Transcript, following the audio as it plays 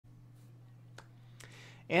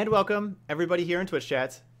And welcome everybody here in Twitch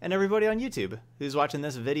chats and everybody on YouTube who's watching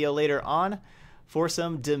this video later on for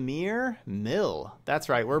some Dimir Mill. That's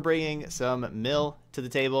right, we're bringing some Mill to the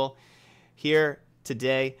table here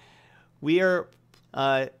today. We are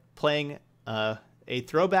playing a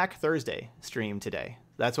Throwback Thursday stream today.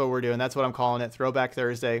 That's what we're doing. That's what I'm calling it, Throwback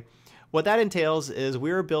Thursday. What that entails is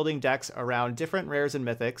we're building decks around different rares and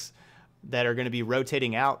mythics that are going to be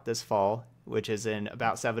rotating out this fall, which is in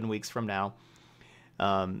about 7 weeks from now.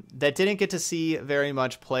 That didn't get to see very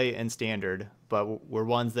much play in Standard, but were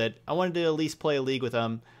ones that I wanted to at least play a league with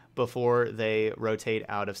them before they rotate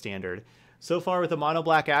out of Standard. So far with the Mono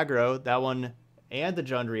Black Aggro, that one and the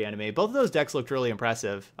Jund Reanimate, both of those decks looked really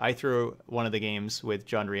impressive. I threw one of the games with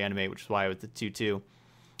Jund Reanimate, which is why I was the 2-2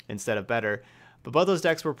 instead of better. But both those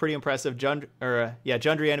decks were pretty impressive. Jund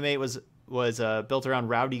Reanimate was built around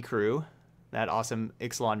Rowdy Crew, that awesome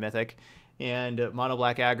Ixalan mythic. And Mono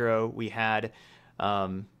Black Aggro, we had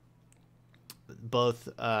both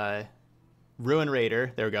Ruin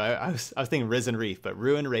Raider, there we go, I was thinking Risen Reef, but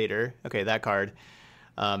Ruin Raider, okay, that card,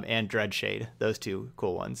 and Dreadshade, those two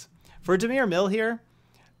cool ones. For Dimir Mill here,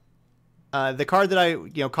 the card that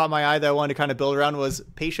I caught my eye that I wanted to kind of build around was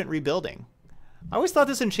Patient Rebuilding. I always thought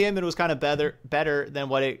this enchantment was kind of better than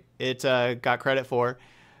what it got credit for.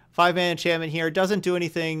 5-mana enchantment here, doesn't do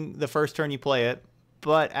anything the first turn you play it,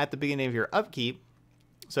 but at the beginning of your upkeep,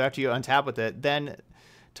 so after you untap with it, then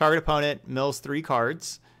target opponent mills 3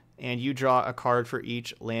 cards, and you draw a card for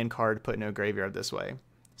each land card put in a graveyard this way.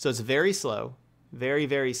 So it's very slow, very,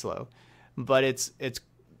 very slow, but it's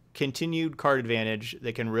continued card advantage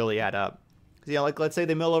that can really add up. Like let's say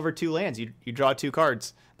they mill over 2 lands, you draw 2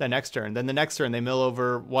 cards the next turn. Then the next turn they mill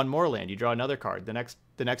over 1 more land, you draw another card. The next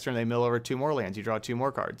turn they mill over 2 more lands, you draw 2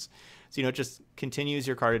 more cards. So it just continues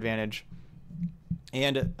your card advantage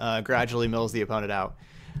and gradually mills the opponent out.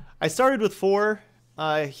 I started with 4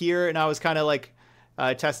 here, and I was kind of like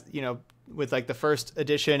with like the first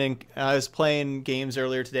edition, and I was playing games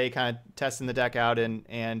earlier today, kind of testing the deck out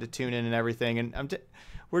and tuning and everything. And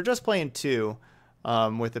we're just playing 2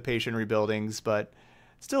 with the Patient Rebuildings, but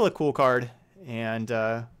still a cool card, and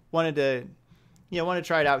wanted to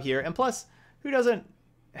try it out here. And plus, who doesn't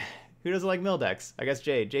like mill decks? I guess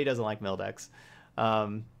Jay doesn't like mill decks.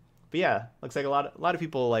 But yeah, looks like a lot of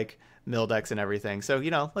people like mill decks and everything. So,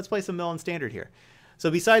 let's play some mill and Standard here. So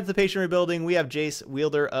besides the Patient Rebuilding, we have Jace,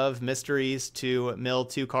 Wielder of Mysteries, to mill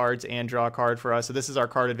 2 cards and draw a card for us. So this is our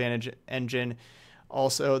card advantage engine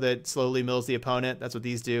also that slowly mills the opponent. That's what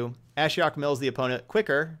these do. Ashiok mills the opponent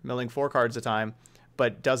quicker, milling 4 cards a time,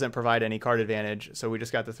 but doesn't provide any card advantage. So we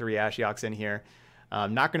just got the 3 Ashioks in here.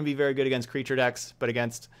 Not going to be very good against creature decks, but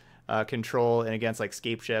against control and against like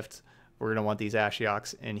Scape Shift, we're going to want these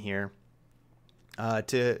Ashioks in here.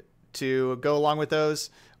 To go along with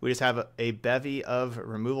those, we just have a bevy of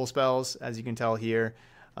removal spells, as you can tell here.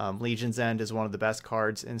 Legion's End is one of the best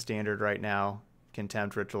cards in Standard right now.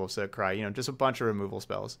 Contempt, Ritual of Soot Cry, just a bunch of removal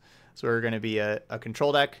spells. So we're going to be a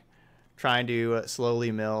control deck trying to slowly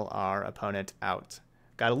mill our opponent out.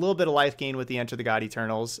 Got a little bit of life gain with the Enter the God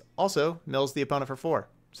Eternals. Also mills the opponent for 4.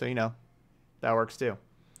 So, that works too.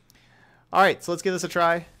 All right, so let's give this a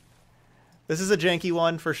try. This is a janky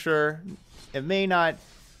one for sure. It may not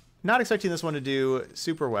expecting this one to do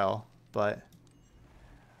super well, but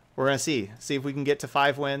we're going to see if we can get to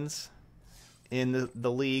 5 wins in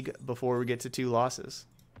the league before we get to 2 losses.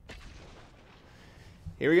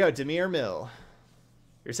 Here we go, Dimir Mill.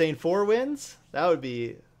 You're saying 4 wins? That would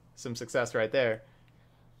be some success right there.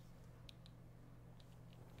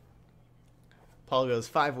 Paul goes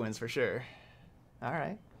 5 wins for sure. All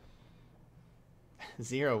right.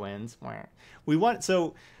 0 wins.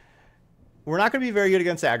 So we're not going to be very good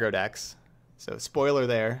against aggro decks. So spoiler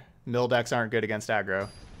there, mill decks aren't good against aggro.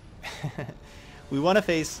 We want to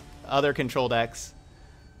face other control decks,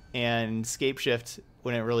 and Scape Shift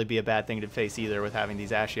wouldn't really be a bad thing to face either with having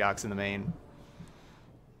these Ashioks in the main.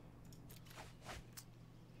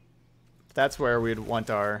 That's where we'd want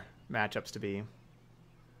our matchups to be.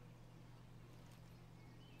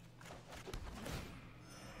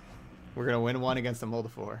 We're going to win 1 against the Mold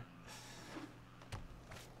of 4.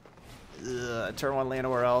 Turn 1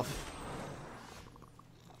 Llanowar Elf.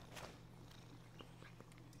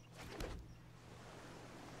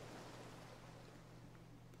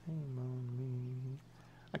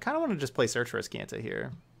 I kind of want to just play Search for Azcanta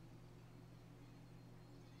here.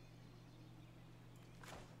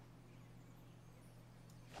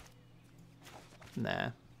 Nah.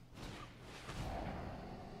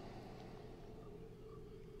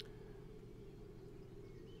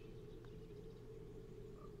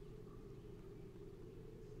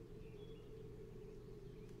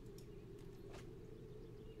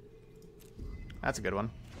 That's a good one.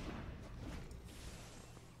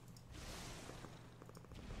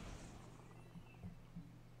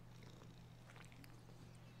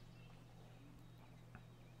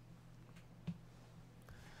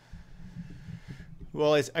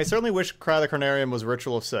 Well, I certainly wish Cry the Carnarium was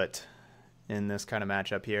Ritual of Soot in this kind of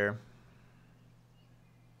matchup here.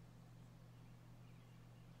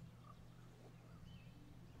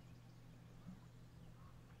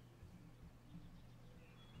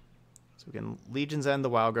 So we can Legion's End the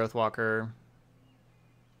Wild Growth Walker.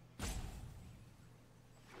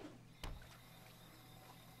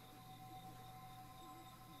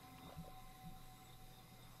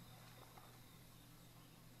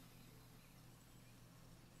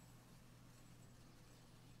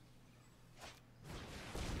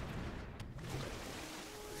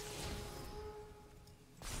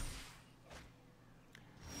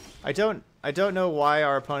 I don't know why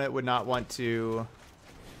our opponent would not want to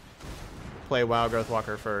play Wild Growth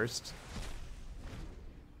Walker first.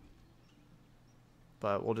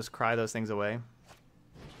 But we'll just cry those things away.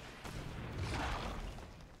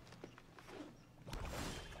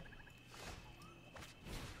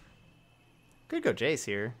 Could go Jace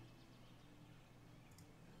here.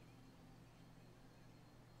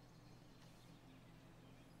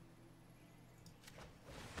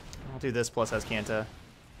 I'll do this plus Azcanta.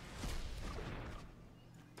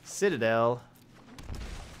 Citadel.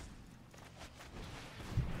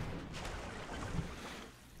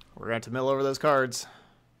 We're going to have to mill over those cards.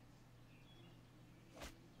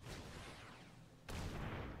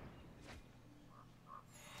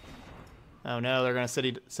 Oh no, they're going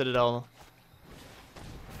to Citadel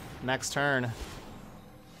next turn.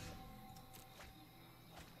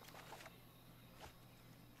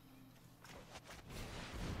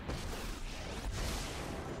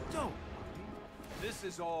 Don't. This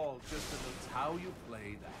is all just how you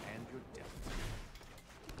play the hand you're dealt.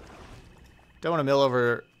 Don't want to mill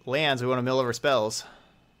over lands, we want to mill over spells.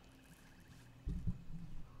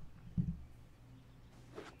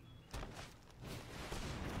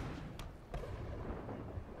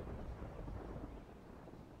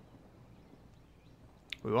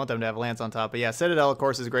 We want them to have lands on top. But yeah, Citadel, of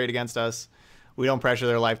course, is great against us. We don't pressure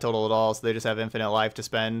their life total at all, so they just have infinite life to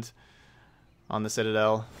spend on the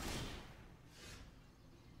Citadel.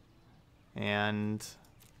 And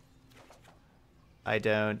I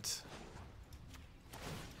don't...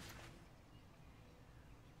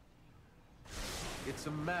 It's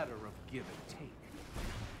a matter of give and take.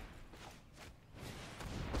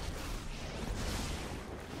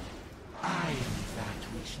 I am that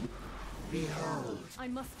which... Behold. I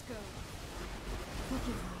must go.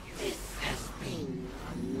 Forgive me. This has been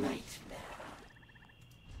a nightmare.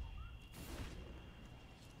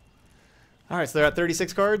 Alright, so they're at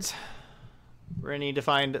 36 cards. We're going to need to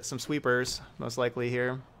find some sweepers, most likely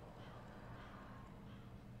here.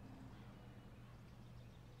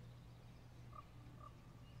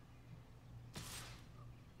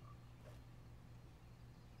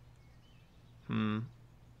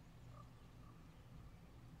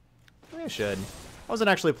 I should. I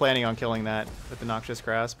wasn't actually planning on killing that with the Noxious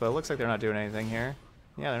Grass, but it looks like they're not doing anything here.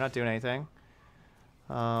 Yeah, they're not doing anything.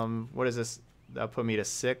 What is this? That'll put me to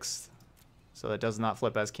 6th. So that does not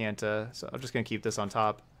flip Azcanta. So I'm just going to keep this on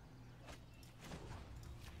top.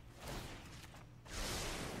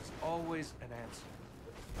 There's always an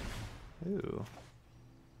answer. Ooh.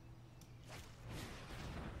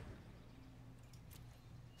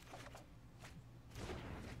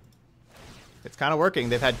 It's kind of working.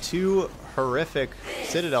 They've had 2 horrific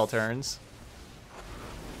Citadel turns.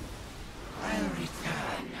 I'll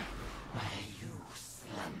return while you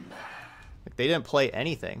slumber. Like, they didn't play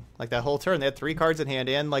anything. Like, that whole turn, they had 3 cards in hand,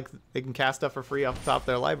 and like they can cast stuff for free off the top of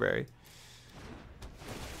their library.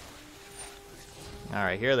 All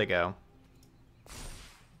right, here they go.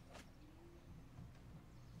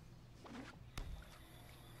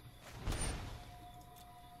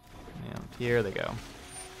 Yeah, here they go.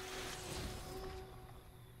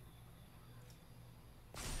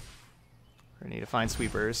 We need to find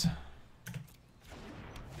sweepers.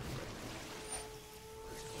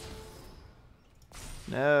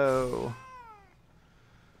 No.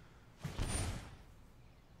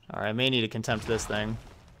 Alright, I may need to contempt this thing.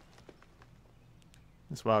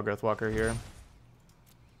 This Wild Growth Walker here.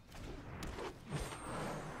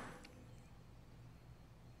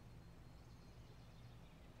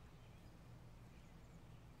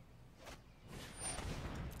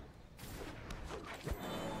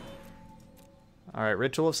 Alright,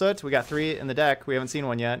 Ritual of Soot. We got 3 in the deck. We haven't seen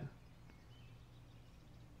one yet.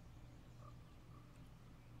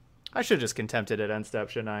 I should have just contempted it end step,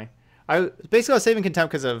 shouldn't I? Basically I was saving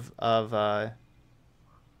contempt because of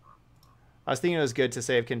I was thinking it was good to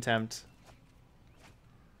save Contempt.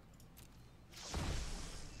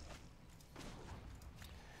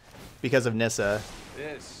 Because of Nissa.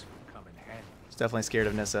 This will come in handy. It's definitely scared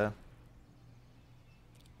of Nissa.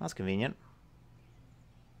 That's convenient.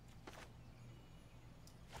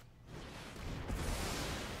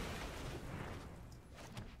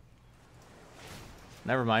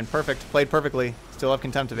 Never mind. Perfect. Played perfectly. Still have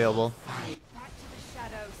Contempt available. Back to the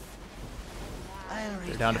shadows.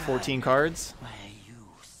 They're down to 14 cards. Where you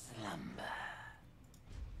slumber.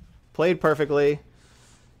 Played perfectly.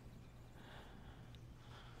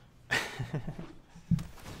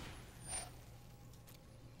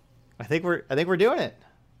 I think we're doing it.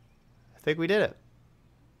 I think we did it.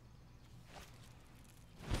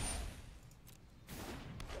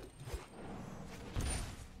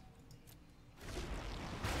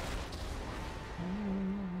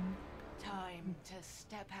 Time to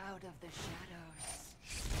step out of the shadows.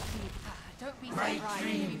 Don't be My surprised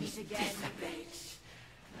when we dreams meet again. dissipate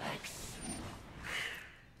like smoke.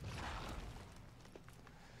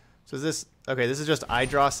 So is this okay? This is just I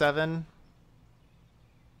draw 7.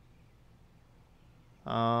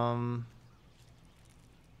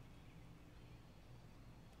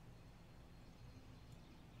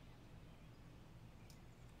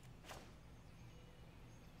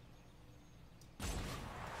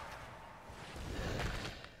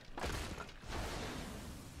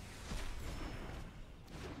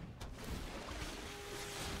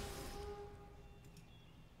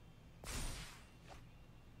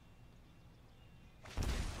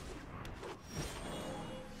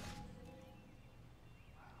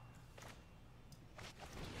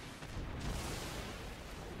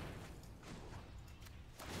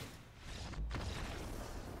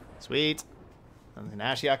 Sweet. I'm gonna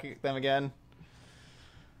Ashiok them again.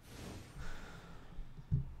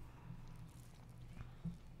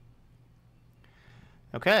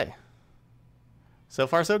 Okay. So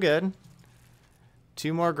far, so good.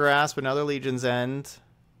 2 more Grasp, another Legion's End.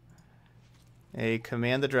 A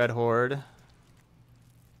Command the Dread Horde.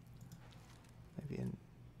 Maybe an...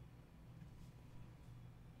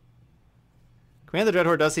 Command the Dread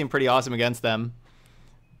Horde does seem pretty awesome against them.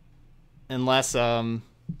 Unless,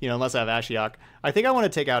 you know, unless I have Ashiok. I think I want to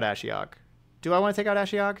take out Ashiok. Do I want to take out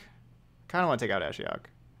Ashiok? Kind of want to take out Ashiok.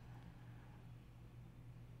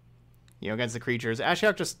 You know, against the creatures.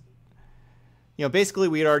 Ashiok just... You know, basically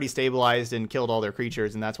we had already stabilized and killed all their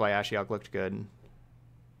creatures, and that's why Ashiok looked good.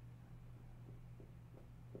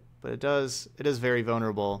 But it is very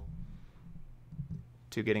vulnerable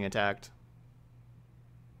to getting attacked.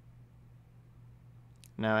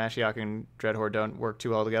 No, Ashiok and Dreadhorde don't work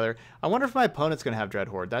too well together. I wonder if my opponent's going to have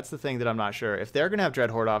Dreadhorde. That's the thing that I'm not sure. If they're going to have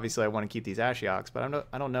Dreadhorde, obviously I want to keep these Ashioks, but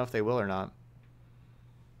I don't know if they will or not.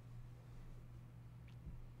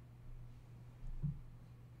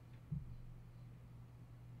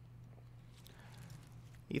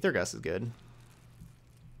 Ether Gust is good.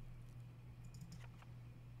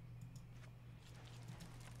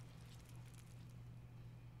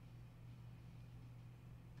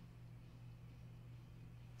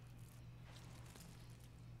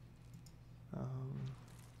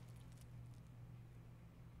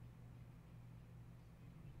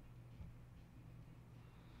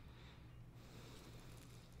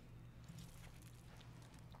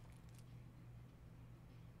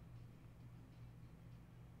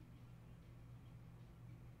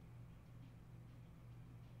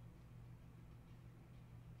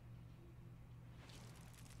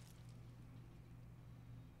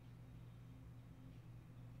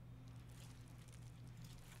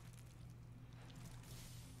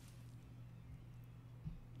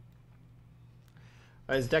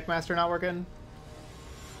 Is Deckmaster not working?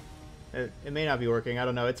 It may not be working. I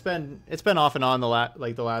don't know. It's been off and on the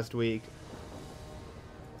last week.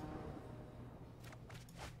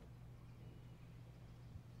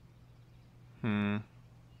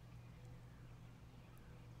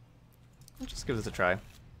 Let's just give this a try.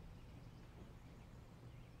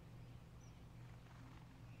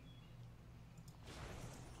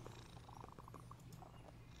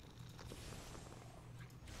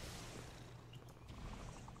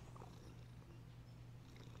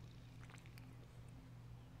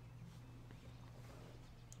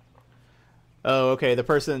 Oh, okay. The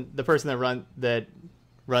person that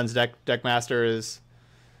runs Deckmaster is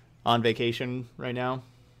on vacation right now.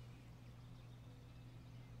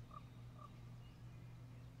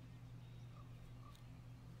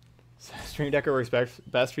 Stream Decker works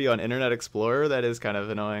best for you on Internet Explorer. That is kind of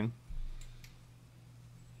annoying.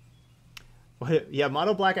 What? Yeah,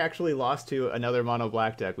 Mono Black actually lost to another Mono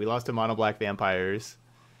Black deck. We lost to Mono Black Vampires.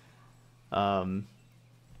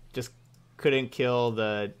 Just couldn't kill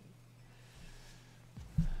the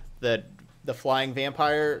flying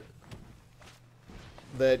vampire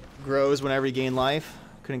that grows whenever you gain life.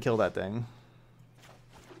 Couldn't kill that thing.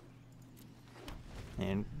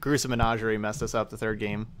 And Gruesome Menagerie messed us up the third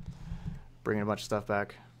game, bringing a bunch of stuff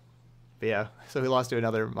back. But yeah, so we lost to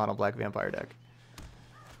another mono black vampire deck.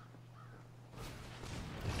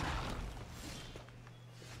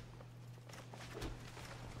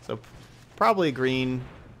 So probably green,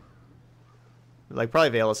 like probably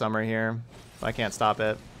Veil of Summer here. I can't stop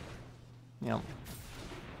it. Yep.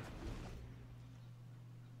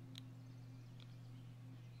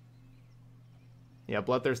 Yeah,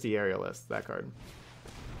 Bloodthirsty Aerialist, that card.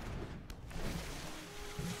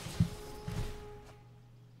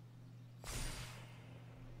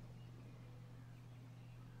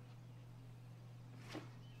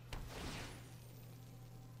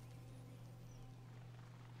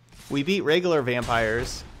 We beat regular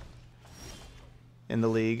vampires in the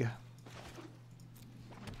league.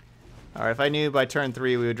 Alright, if I knew by turn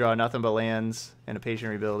 3 we would draw nothing but lands and a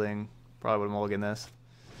Patient Rebuilding, probably would mulligan this.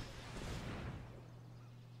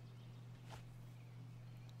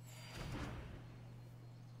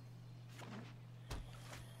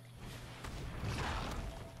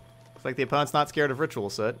 Looks like the opponent's not scared of Ritual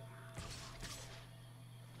Soot.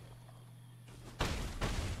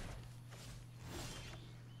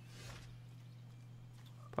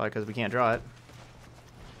 Probably because we can't draw it.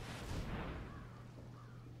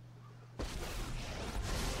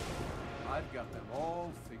 I've got them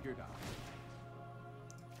all figured out.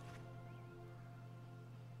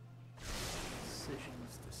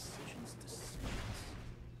 Decisions.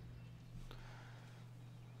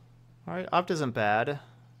 Alright, Opt isn't bad.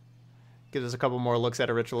 Gives us a couple more looks at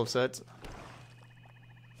a Ritual of Soot.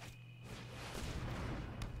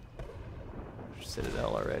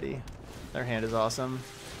 Citadel already. Their hand is awesome.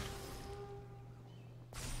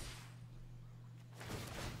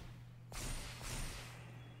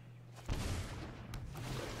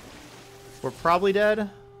 We're probably dead.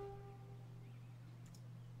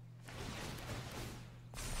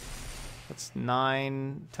 That's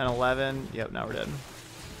 9, 10, 11. Yep, now we're dead.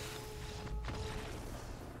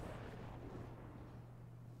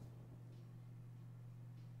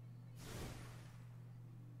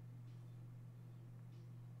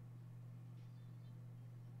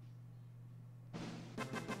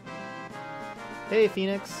 Hey,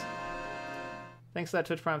 Phoenix. Thanks for that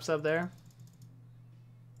Twitch Prime sub there.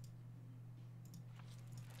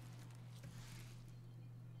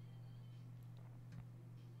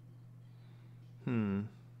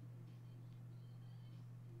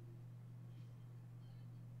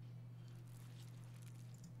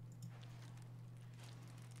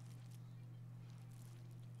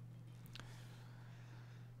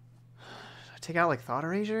 Take out like Thought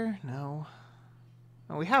Erasure? No.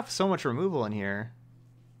 Oh, we have so much removal in here.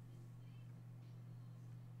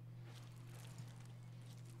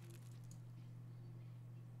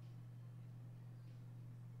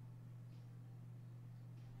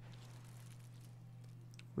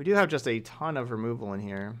 We do have just a ton of removal in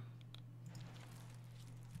here.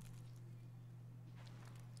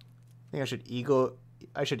 I think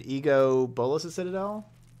I should ego Bolas' Citadel.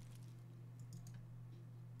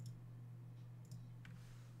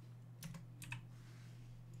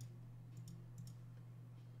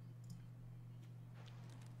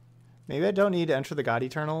 Maybe I don't need to Enter the God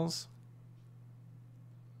Eternals.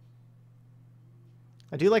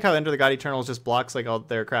 I do like how Enter the God Eternals just blocks like all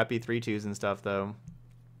their crappy 3/2s and stuff, though.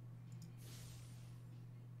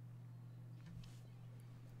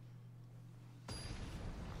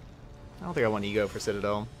 I don't think I want Ego for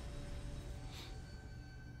Citadel.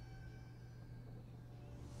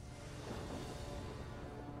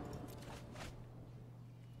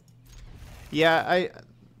 Yeah, I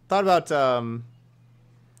thought about,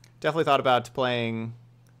 definitely thought about playing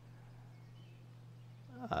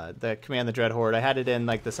the Command the Dread Horde. I had it in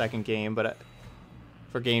like the second game, but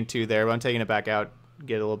for game 2 there, but I'm taking it back out,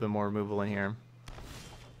 get a little bit more removal in here.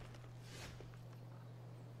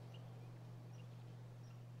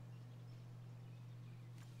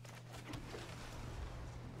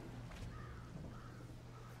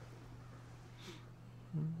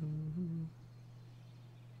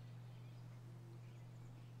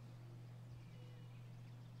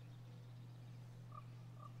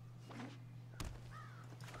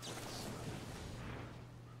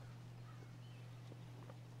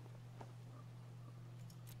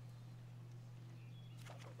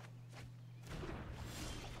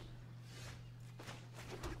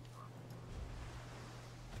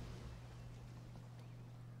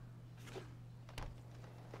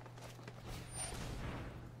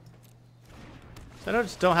 So I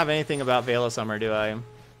just don't have anything about Veil of Summer, do I?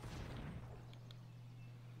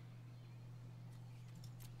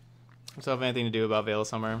 Does it have anything to do about Veil of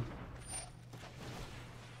Summer?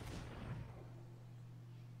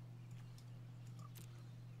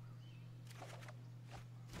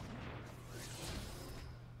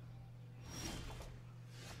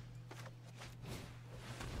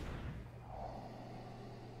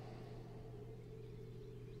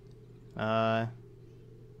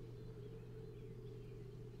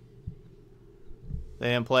 They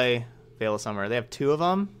didn't play Veil of Summer. They have 2 of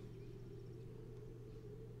them.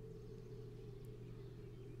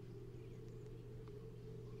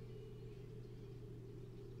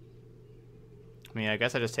 I mean, I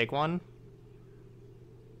guess I just take one.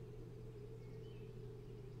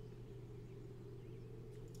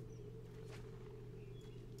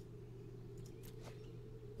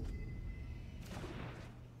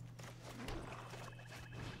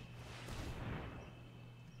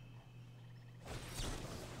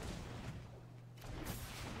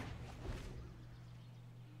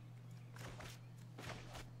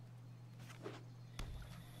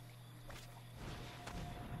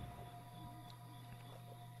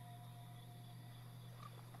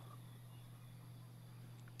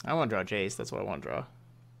 I want to draw Jace. That's what I want to draw.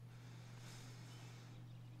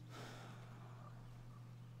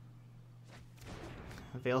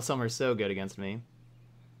 Veil of Summer is so good against me.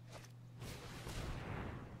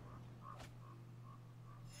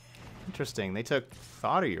 Interesting. They took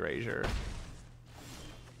Thought Erasure.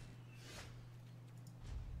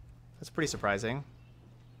 That's pretty surprising.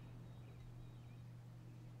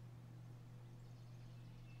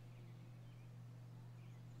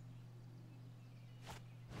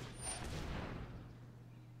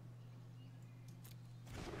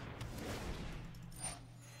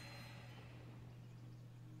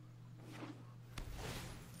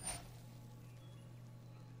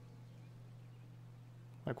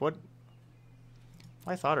 Like what?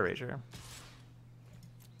 Why Thought Erasure?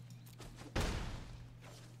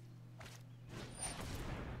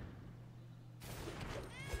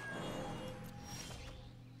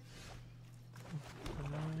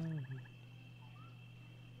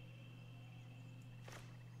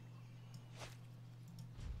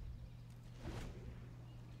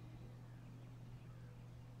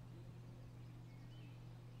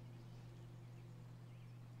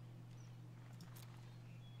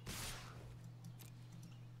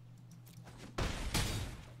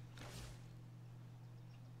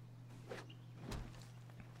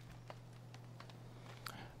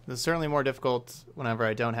 This is certainly more difficult whenever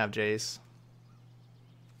I don't have Jace.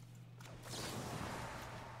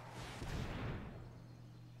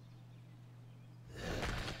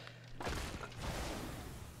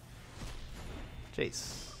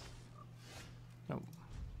 Jace. Nope.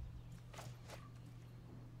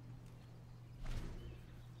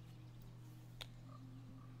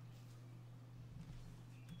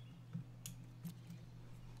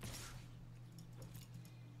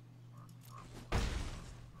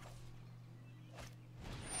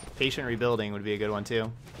 Patient Rebuilding would be a good one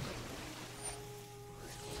too.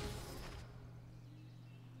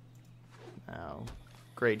 Oh,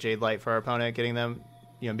 great Jade Light for our opponent, getting them,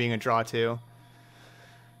 being a draw 2.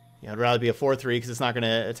 I'd rather be a 4-3 because it's not going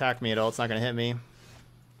to attack me at all. It's not going to hit me.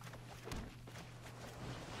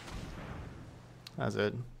 That's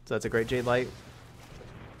it. So that's a great Jade Light.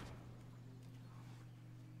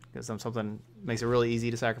 Gives them something, makes it really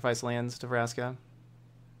easy to sacrifice lands to Vraska.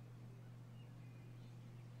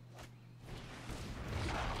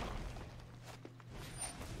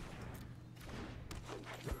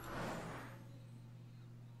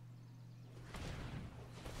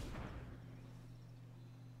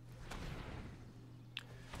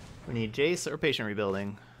 We need Jace or Patient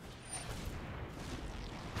Rebuilding.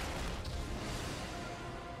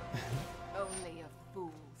 Only a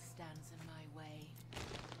fool stands in my way.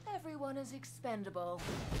 Everyone is expendable,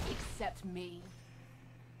 except me.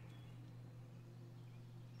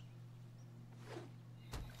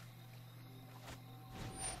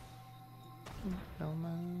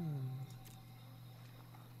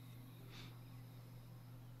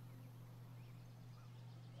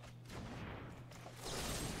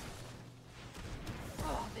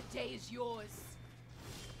 Oh, the day is yours.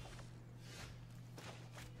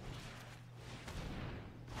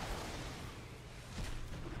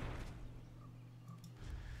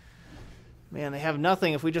 Man, they have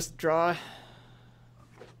nothing if we just draw.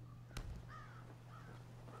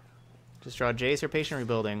 Just draw Jace or Patient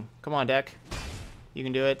Rebuilding. Come on, deck. You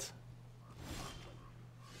can do it.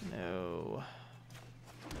 No.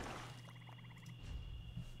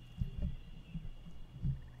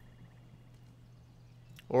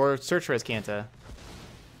 Or search for Azcanta.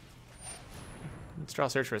 Let's draw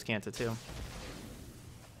search for Azcanta too.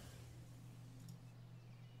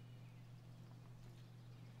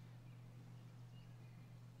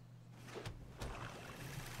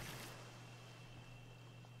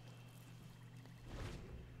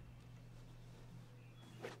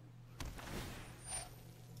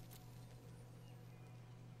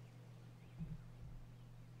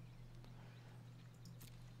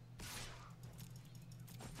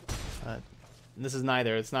 This is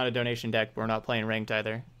neither. It's not a donation deck. We're not playing ranked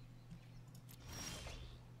either.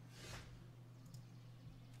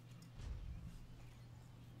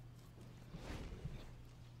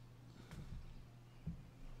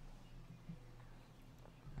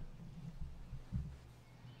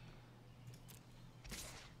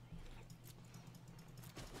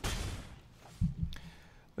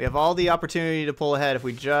 We have all the opportunity to pull ahead if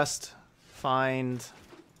we just find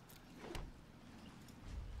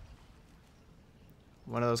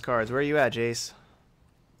one of those cards. Where are you at, Jace?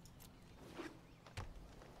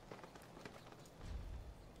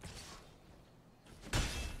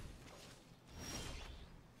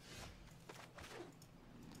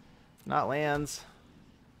 Not lands.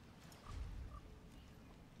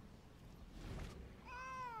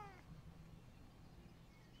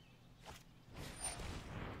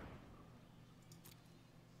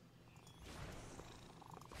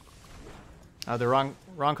 Oh, the wrong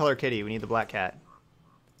color kitty. We need the black cat.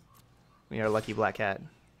 We need our lucky black cat.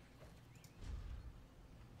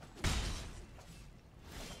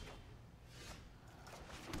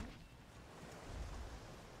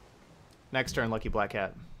 Next turn, lucky black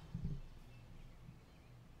cat.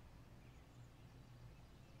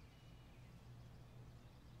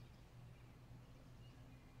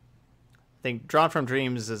 I think Drawn from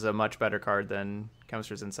Dreams is a much better card than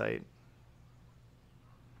Chemist's Insight.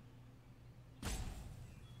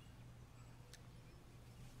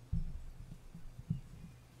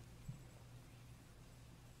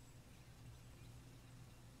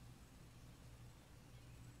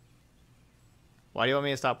 Why do you want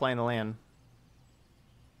me to stop playing the land?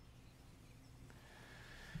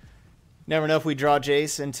 Never know if we draw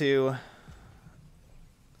Jace into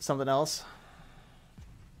something else.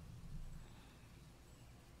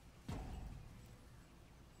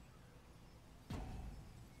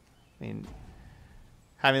 I mean,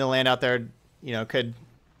 having the land out there, you know, could,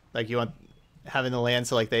 like, you want having the land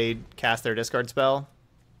so, like, they cast their discard spell.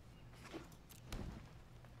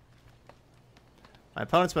 My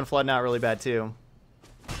opponent's been flooding out really bad, too.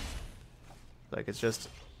 Like, it's just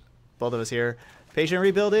both of us here. Patient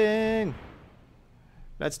rebuilding!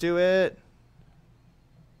 Let's do it!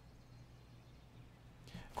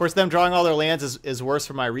 Of course, them drawing all their lands is worse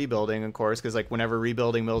for my rebuilding, of course, because, like, whenever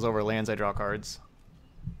rebuilding mills over lands, I draw cards.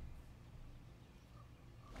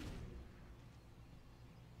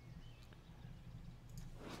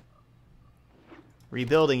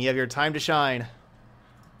 Rebuilding, you have your time to shine.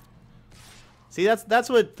 See, that's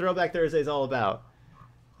what Throwback Thursday is all about.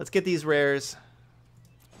 Let's get these rares.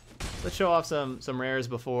 Let's show off some rares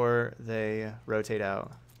before they rotate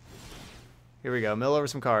out. Here we go. Mill over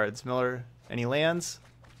some cards. Miller, any lands?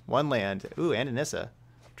 One land. Ooh, and Anissa.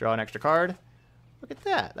 Draw an extra card. Look at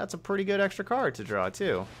that. That's a pretty good extra card to draw,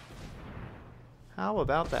 too. How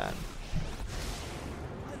about that?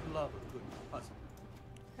 I love a good puzzle.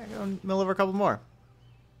 I go mill over a couple more.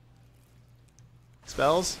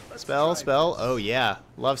 Spells? Spell, spell. Oh, yeah.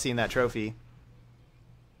 Love seeing that trophy.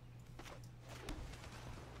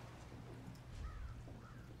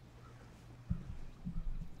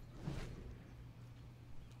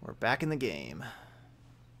 We're back in the game.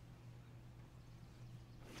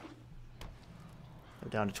 We're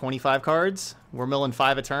down to 25 cards. We're milling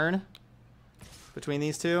 5 a turn between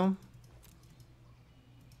these two.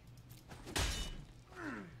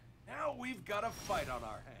 Now we've got a fight on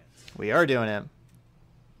our hands. We are doing it.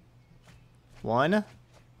 One. All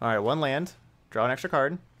right, one land. Draw an extra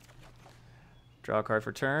card. Draw a card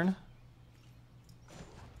for turn.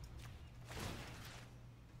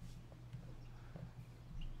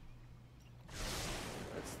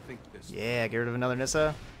 Let's think this. Yeah, get rid of another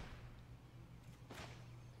Nissa.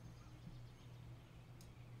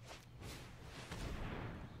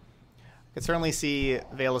 I could certainly see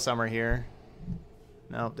Veil of Summer here.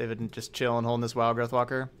 No, they've been just chilling, holding this Wild Growth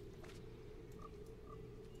Walker.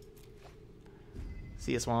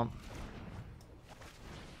 See a swamp.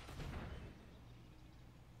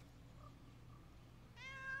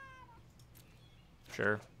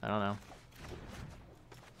 Sure, I don't know.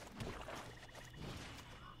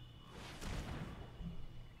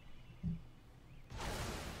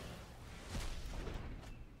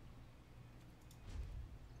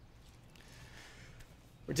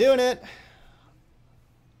 We're doing it.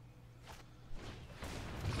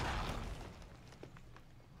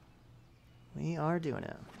 We are doing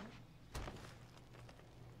it.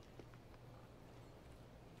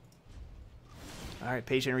 All right,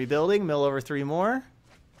 patient rebuilding. Mill over 3 more.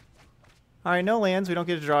 All right, no lands. We don't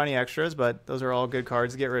get to draw any extras, but those are all good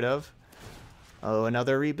cards to get rid of. Oh,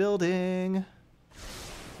 another rebuilding.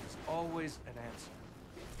 There's always an answer.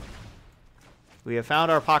 We have found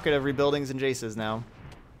our pocket of rebuildings and Jaces now.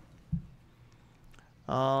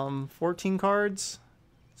 14 cards.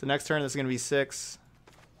 So next turn, this is going to be 6.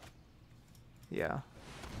 Yeah.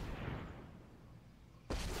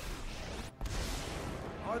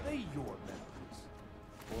 Are they your memories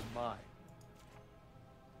or mine?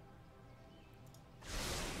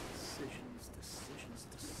 Decisions.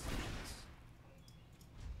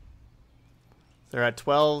 They're at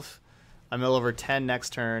 12. I mill over 10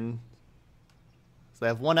 next turn. So they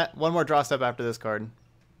have one more draw step after this card.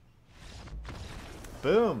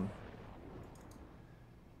 Boom.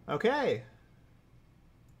 Okay.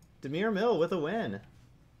 Dimir Mill with a win.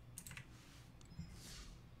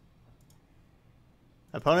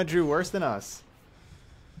 Opponent drew worse than us.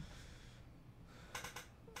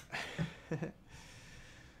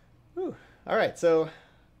 Whew. All right, so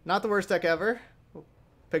not the worst deck ever.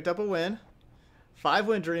 Picked up a win.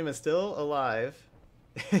 5-win dream is still alive.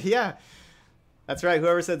 Yeah, that's right.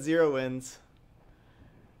 Whoever said 0 wins.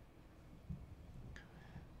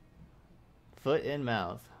 Foot in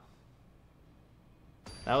mouth.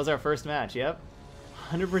 That was our first match. Yep,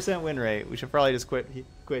 100% win rate. We should probably just quit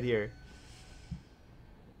here.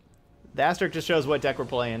 The asterisk just shows what deck we're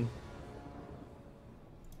playing.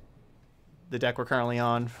 The deck we're currently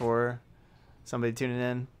on for somebody tuning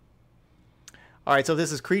in. All right, so if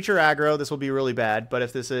this is creature aggro, this will be really bad. But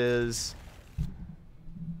if this is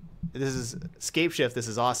Scape Shift, this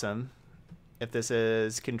is awesome. If this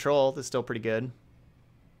is control, this is still pretty good.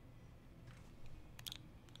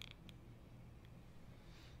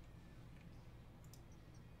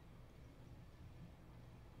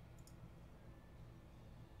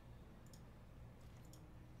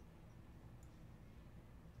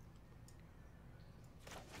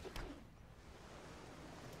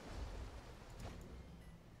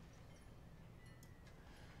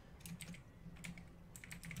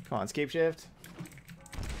 Come on, Scape Shift.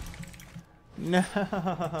 No.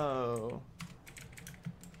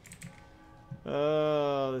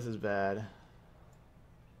 Oh, this is bad.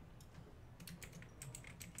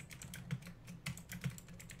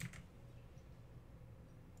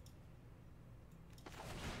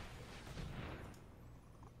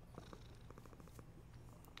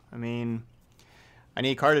 I mean, I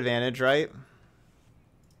need card advantage, right?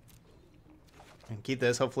 And keep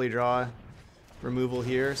this, hopefully draw removal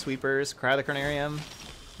here. Sweepers, Cry the Carnarium,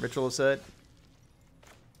 Ritual of Soot.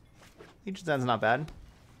 Legion's End's not bad.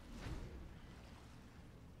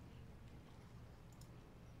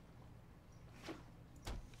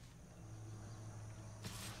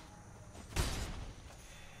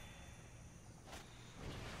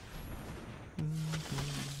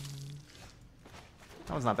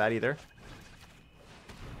 That one's not bad either.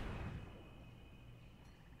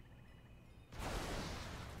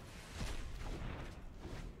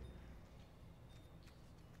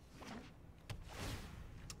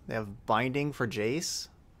 They have binding for Jace.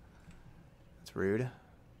 That's rude.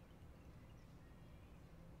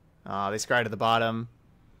 They scry to the bottom.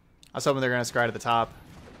 I was hoping they're going to scry to the top.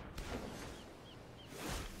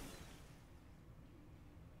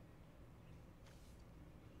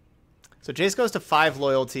 So Jace goes to 5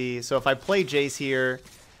 loyalty. So if I play Jace here,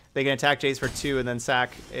 they can attack Jace for 2 and then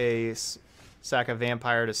sack a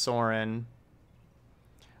vampire to Sorin.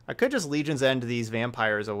 I could just Legion's End these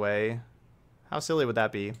vampires away. How silly would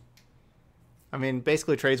that be? I mean,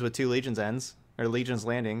 basically trades with 2 Legion's Ends, or Legion's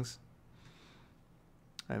Landings.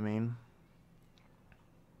 I mean...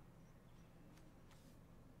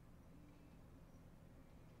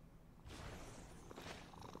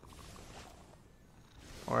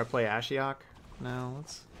 Or I play Ashiok? No,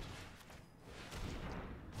 let's...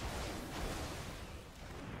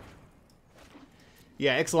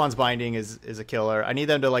 Yeah, Ixalan's binding is a killer. I need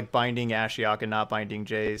them to like binding Ashiok and not binding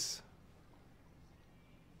Jace.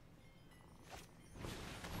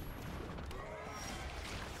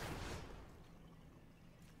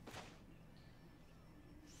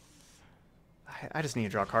 I just need to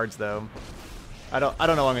draw cards though. I don't know what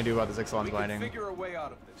I'm gonna do about this Ixalan's binding. Figure a way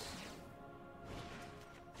out of this.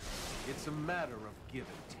 It's a matter of give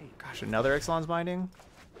and take. Gosh, another Ixalan's binding?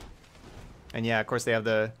 And yeah, of course they have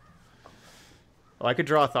the... Oh, I could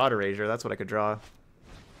draw Thought Erasure. That's what I could draw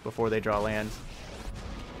before they draw land.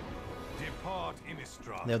 Depart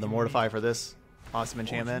They have the Mortify for this awesome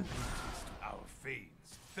enchantment. Our fiends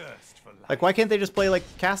thirst for life. Like, why can't they just play, like,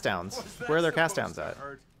 cast downs? What's that Where are their cast supposed downs to at?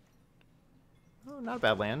 hurt? Oh, not a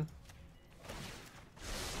bad land.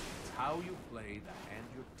 It's how you play the hand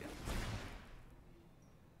you're dealt.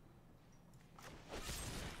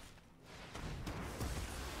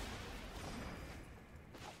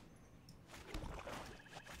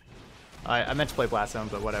 I meant to play Blast Zone,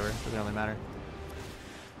 but whatever. Doesn't really matter.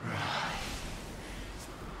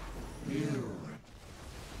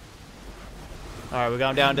 Alright, we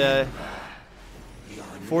got down to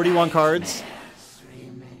 41 cards.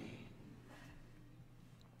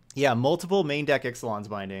 Yeah, multiple main deck Ixalan's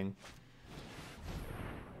binding.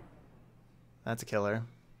 That's a killer.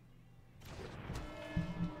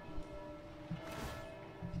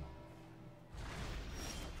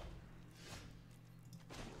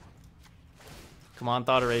 Come on,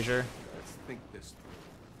 Thought Erasure. Let's think this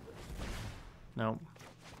through. Nope.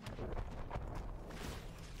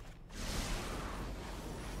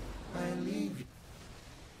 I leave.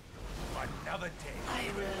 Another day.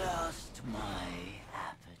 I lost my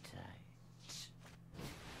appetite.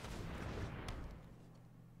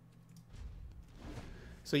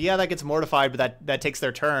 So yeah, that gets mortified, but that takes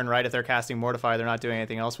their turn, right? If they're casting Mortify, they're not doing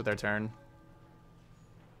anything else with their turn.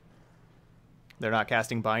 They're not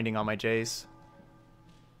casting Binding on my Jace.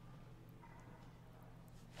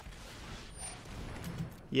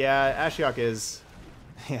 Yeah, Ashiok is...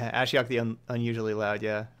 Yeah, Ashiok the unusually loud,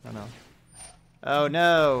 yeah. I don't know. Oh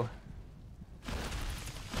no!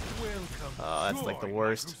 Oh, that's like the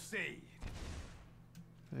worst.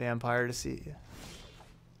 Vampire to see.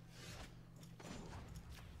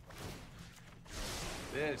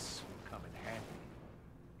 This will come in handy.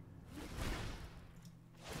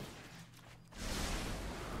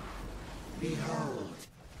 Behold.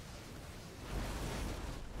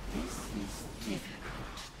 This is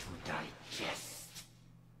difficult to digest.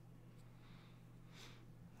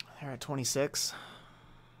 They're at 26.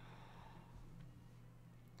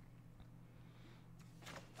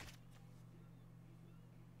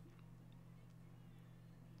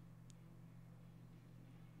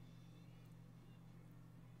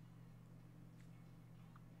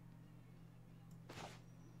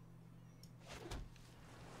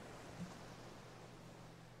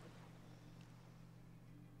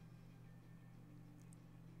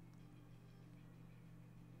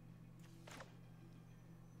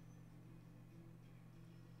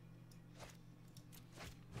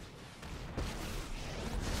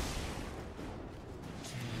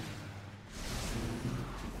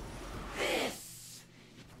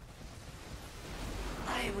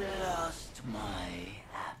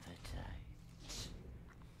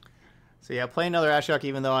 So yeah, play another Ashiok,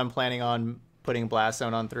 even though I'm planning on putting Blast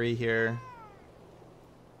Zone on 3 here.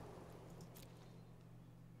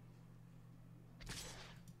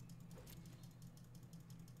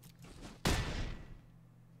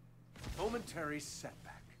 Momentary setback.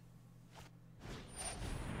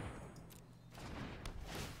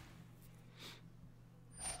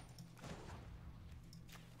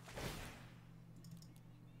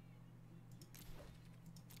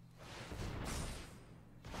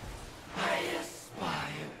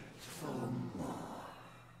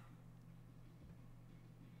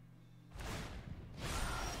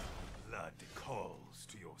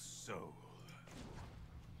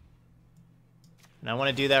 And I want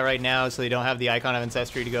to do that right now so they don't have the Icon of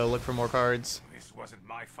Ancestry to go look for more cards. This wasn't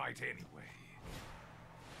my fight anyway.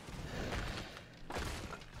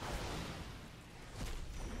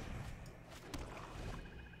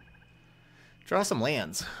 Draw some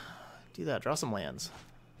lands. Do that, draw some lands.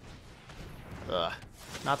 Ugh.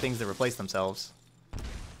 Not things that replace themselves.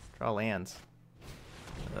 Draw lands.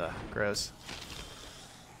 Ugh, gross.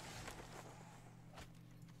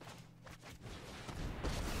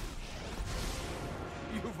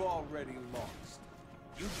 You've already lost.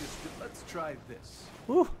 You just let's try this.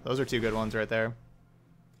 Woo, those are two good ones right there.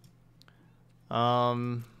 How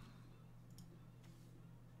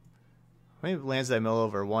many lands did I mill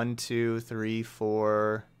over? 1, 2, 3,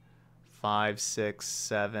 4, 5, 6,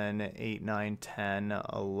 7, 8, 9, 10,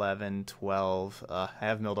 11, 12. I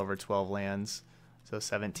have milled over 12 lands, so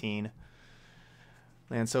 17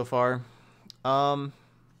 lands so far.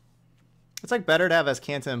 It's like better to have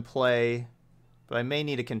Azcanta in play, but I may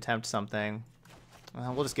need to contempt something.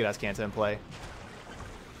 We'll just get Azcanta in play.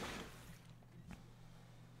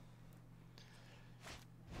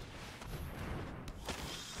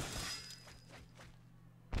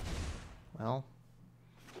 Well,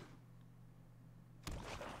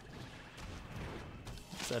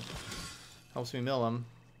 that helps me mill them.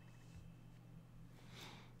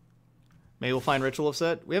 Maybe we'll find Ritual of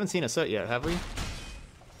Soot. We haven't seen a Soot yet, have we?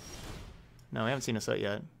 No, we haven't seen a Soot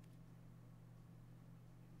yet.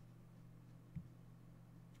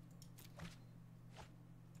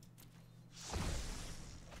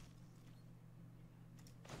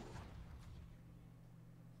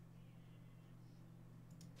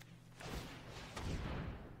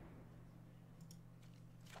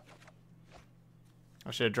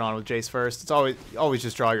 I should have drawn with Jace first. It's always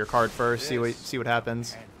just draw your card first. See what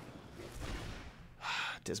happens.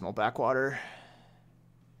 Dismal Backwater.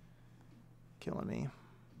 Killing me.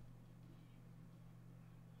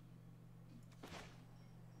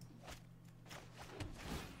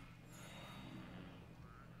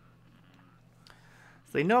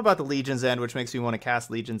 So they know about the Legion's End, which makes me want to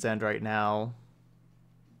cast Legion's End right now.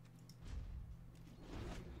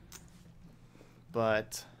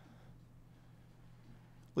 But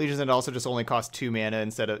Legion's End also just only costs 2 mana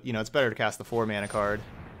instead of, it's better to cast the 4 mana card,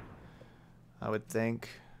 I would think.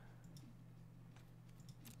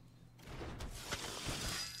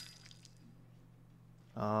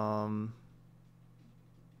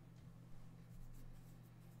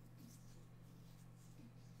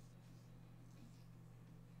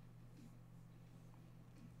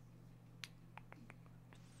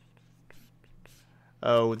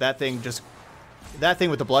 Oh, that thing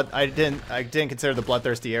with the blood. I didn't consider the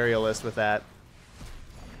Bloodthirsty Aerialist with that.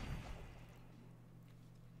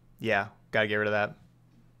 Yeah, gotta get rid of that.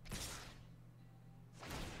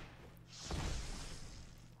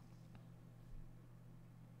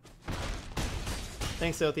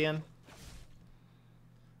 Thanks, Sothian.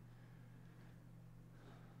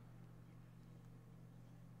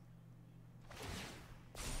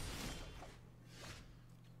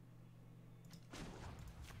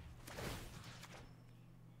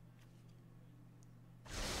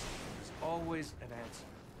 Always an answer.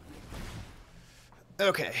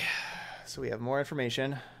 Okay, so we have more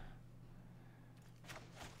information.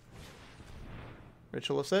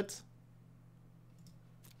 Ritual of Soot.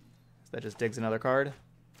 That just digs another card.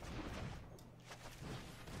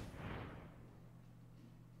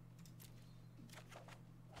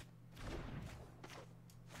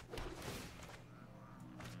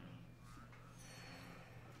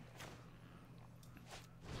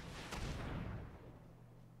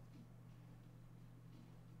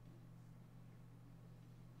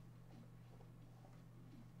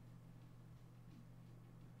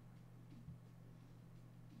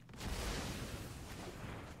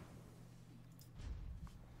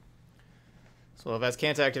 So if that's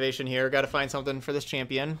Canta activation here, got to find something for this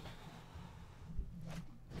champion.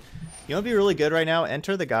 You know what'd be really good right now?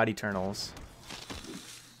 Enter the God Eternals.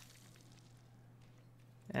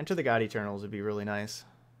 Enter the God Eternals would be really nice.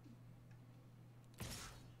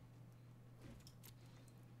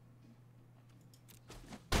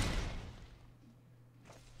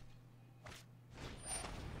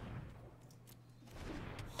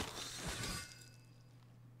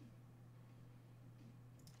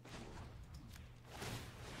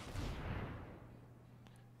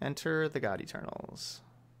 Enter the God Eternals.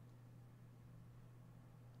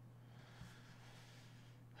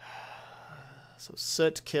 So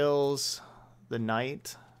Soot kills the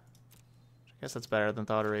Knight. I guess that's better than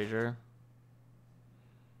Thought Erasure.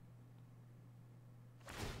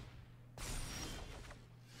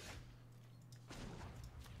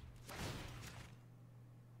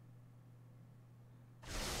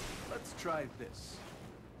 Let's try this.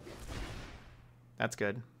 That's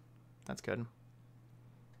good. That's good.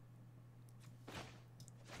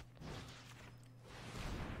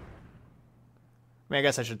 I mean, I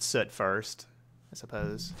guess I should Soot first, I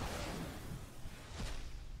suppose.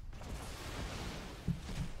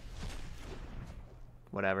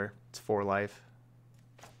 Whatever. It's 4 life.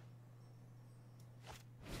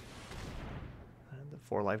 And the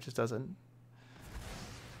 4 life just doesn't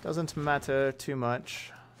matter too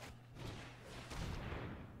much.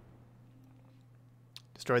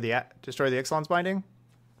 Destroy the Ixalan's Binding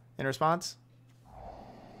in response.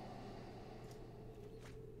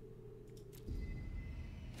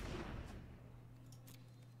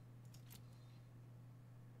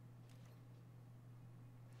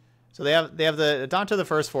 So they have the Dante the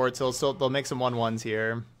first fort, so they'll make some 1/1s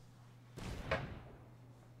here.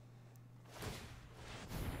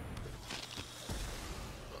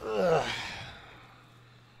 Ugh.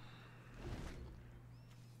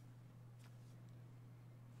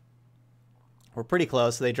 We're pretty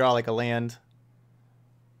close. So they draw like a land.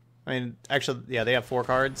 I mean, actually, yeah, they have 4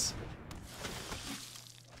 cards.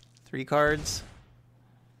 3 cards.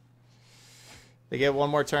 They get 1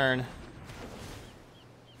 more turn.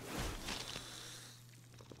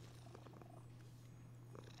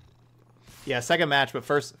 Yeah, second match, but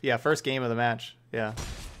first game of the match. Yeah,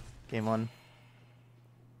 game 1.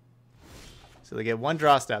 So they get 1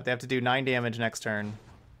 draw step. They have to do 9 damage next turn.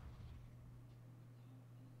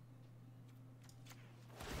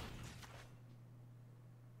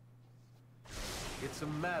 It's a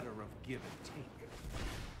matter of give and take.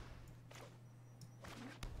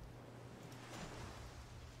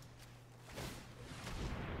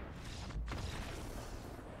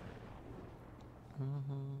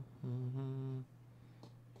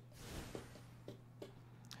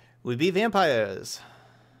 We beat vampires.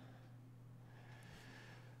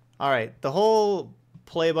 All right, the whole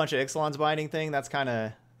play a bunch of Ixalan's binding thing, that's kind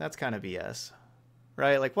of BS.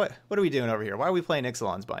 Right? Like what are we doing over here? Why are we playing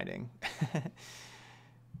Ixalan's binding?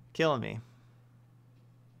 Killing me.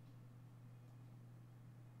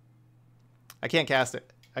 I can't cast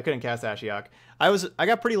it. I couldn't cast Ashiok. I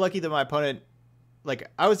got pretty lucky that my opponent,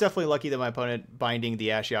 like, I was definitely lucky that my opponent binding the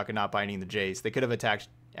Ashiok and not binding the Jace. They could have attacked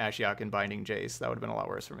Ashiok and binding Jace. That would have been a lot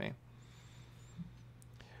worse for me.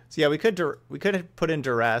 So yeah, we could have put in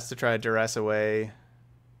Duress to try to Duress away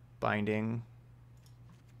binding.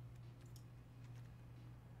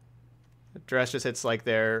 Duress just hits like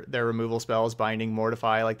their removal spells, binding,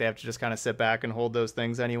 mortify. Like they have to just kind of sit back and hold those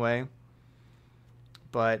things anyway.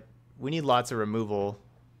 But we need lots of removal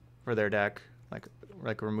for their deck,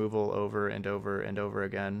 like removal over and over and over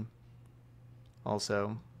again.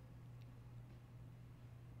 Also.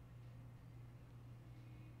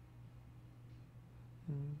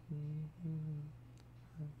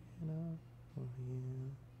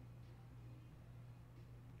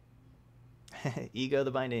 Ego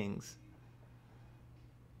the bindings.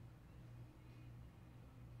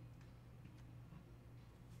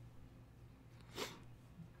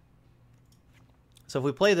 So if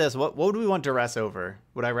we play this, what would we want Duress over?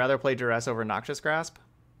 Would I rather play Duress over Noxious Grasp?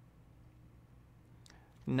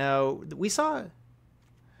 No, we saw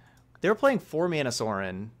they were playing 4-mana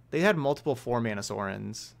Sorin. They had multiple 4-mana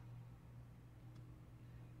Sorins.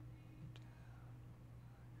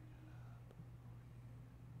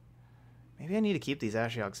 Maybe I need to keep these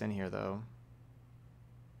Ashioks in here, though.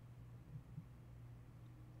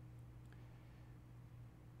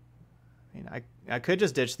 I mean, I could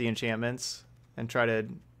just ditch the enchantments and try to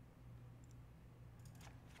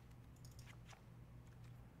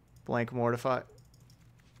blank mortify.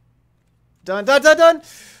 Done.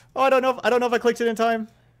 Oh, I don't know if I clicked it in time.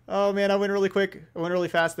 Oh man, I went really quick. I went really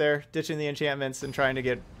fast there, ditching the enchantments and trying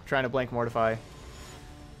to blank mortify.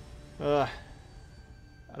 Ugh.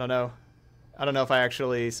 I don't know. I don't know if I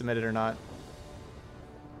actually submitted or not.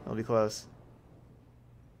 It'll be close.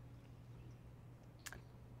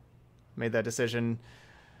 Made that decision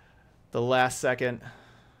the last second.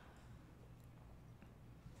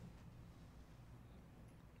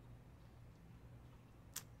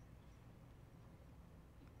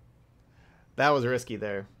 That was risky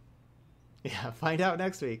there. Yeah, find out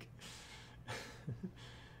next week.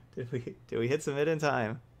 Did we hit submit in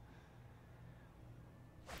time?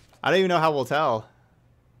 I don't even know how we'll tell.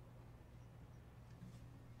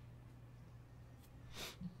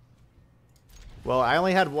 Well, I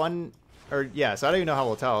only had one, or yeah, so I don't even know how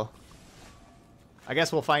we'll tell. I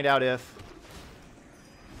guess we'll find out if.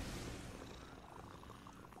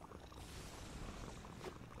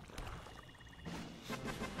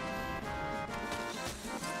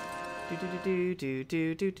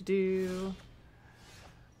 Do.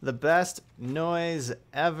 The best noise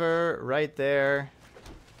ever right there.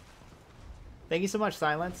 Thank you so much,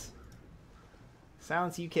 Silence.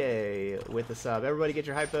 Silence UK with the sub. Everybody get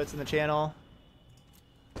your hype votes in the channel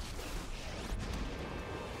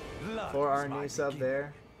for our new sub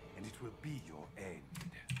there. And it will be your end.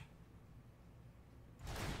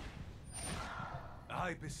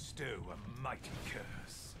 I bestow a mighty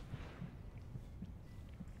curse.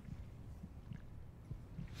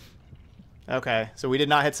 Okay, so we did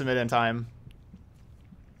not hit submit in time.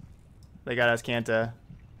 They got us Kanta.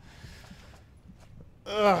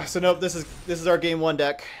 So nope, this is our game 1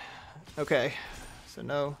 deck. Okay, so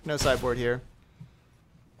no sideboard here.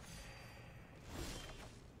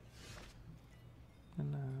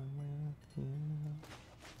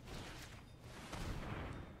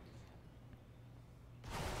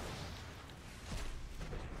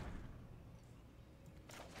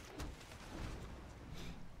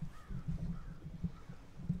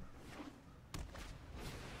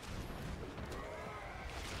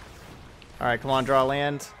 All right, come on, draw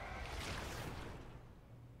land.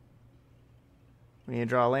 We need to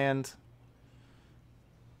draw land.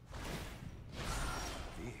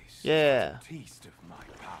 This Yeah. is a taste of my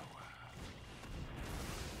power.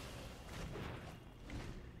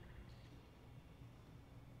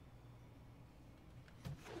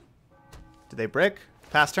 Did they brick?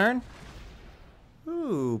 Pass turn?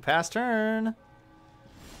 Ooh, pass turn.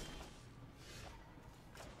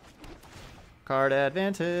 Card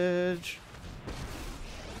advantage.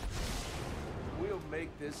 We'll make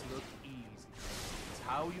this look easy. It's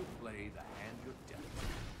how you play the hand you're dealt.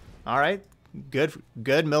 All right,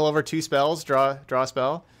 good. Mill over 2 spells. Draw a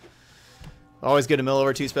spell. Always good to mill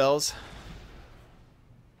over 2 spells.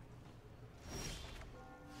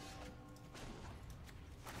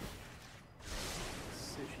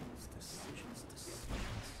 Decisions.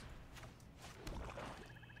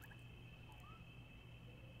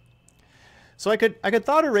 So I could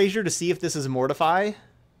Thought Erasure to see if this is Mortify,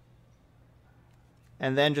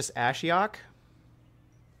 and then just Ashiok.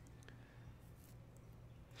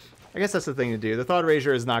 I guess that's the thing to do. The Thought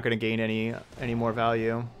Erasure is not going to gain any more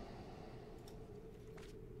value.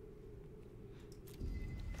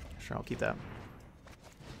 Sure, I'll keep that.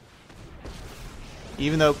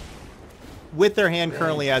 Even though, with their hand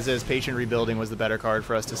currently as is, Patient Rebuilding was the better card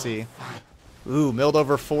for us to see. Ooh, milled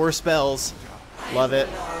over 4 spells. Love it.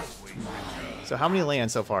 So how many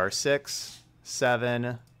lands so far? 6,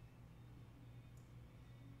 7,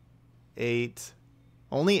 8.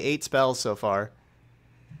 Only 8 spells so far.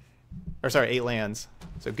 Or sorry, 8 lands.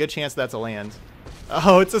 So good chance that's a land.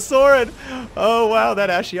 Oh, it's a sword! Oh wow, that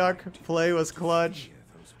Ashiok play was clutch.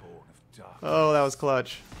 Oh, that was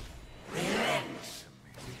clutch.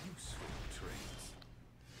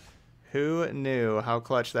 Who knew how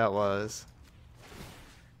clutch that was?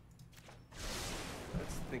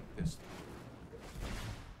 Let's think this through.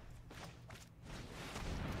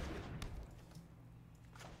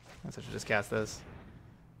 I should just cast this.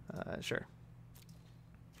 Sure.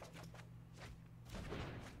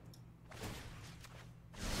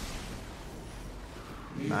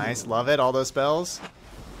 Nice, love it. All those spells.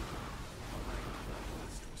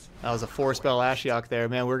 That was a 4-spell Ashiok there.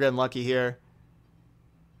 Man, we're getting lucky here.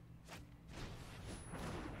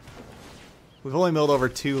 We've only milled over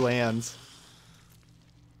 2 lands.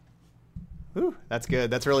 Ooh, that's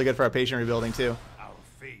good. That's really good for our Patient Rebuilding, too. Our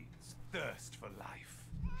fiends thirst for life.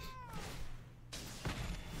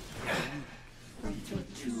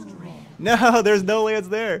 No, there's no lands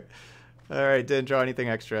there. Alright, didn't draw anything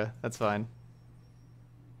extra. That's fine.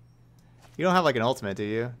 You don't have like an ultimate, do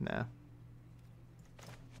you? No.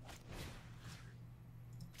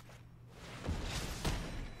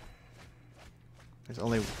 There's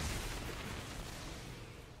only...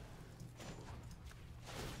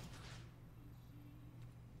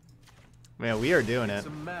 Man, we are doing it. It's a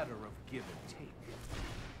matter of give and take.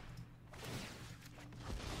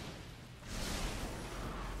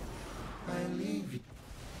 I leave you.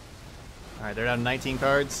 Alright, they're down to 19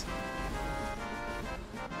 cards.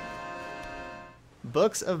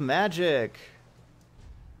 Books of Magic.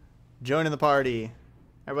 Joining the party.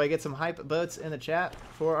 Everybody get some hype boats in the chat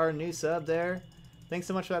for our new sub there. Thanks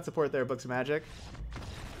so much for that support there, Books of Magic.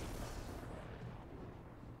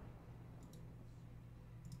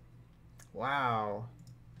 Wow.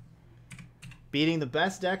 Beating the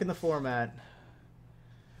best deck in the format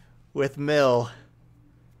with Mill.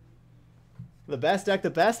 The best deck, the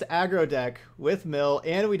best aggro deck with Mill,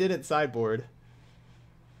 and we did it sideboard.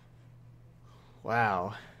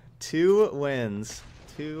 Wow. 2 wins.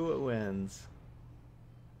 2 wins.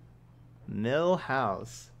 Mill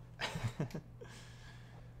House.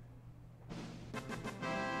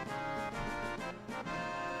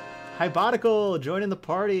 Hypotical joining the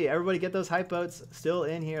party. Everybody get those hype boats still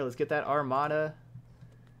in here. Let's get that Armada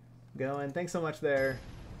going. Thanks so much there,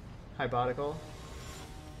 Hypotical.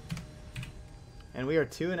 And we are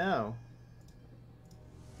 2-0.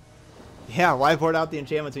 Yeah, why board out the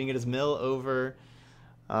enchantment so you can get his Mill over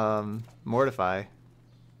Mortify?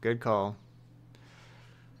 Good call.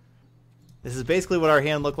 This is basically what our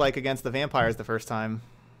hand looked like against the vampires the first time.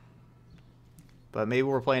 But maybe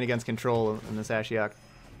we're playing against Control and this Ashiok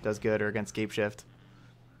does good, or against Scape Shift.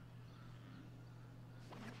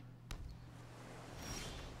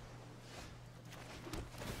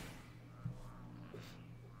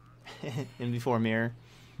 In before mirror.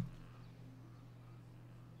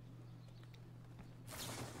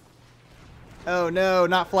 Oh no,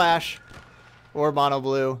 not Flash. Or Mono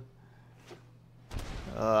Blue.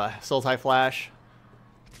 Sultai Flash.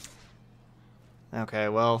 Okay,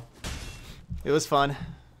 well, it was fun.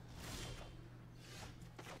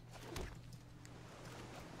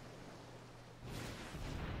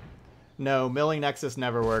 No, milling Nexus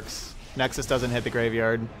never works. Nexus doesn't hit the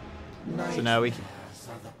graveyard. So now we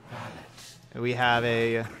have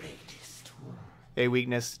a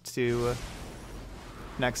weakness to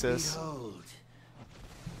Nexus.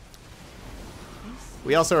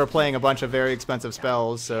 We also are playing a bunch of very expensive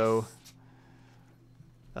spells, so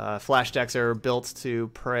Flash decks are built to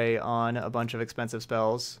prey on a bunch of expensive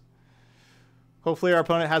spells. Hopefully our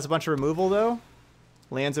opponent has a bunch of removal, though.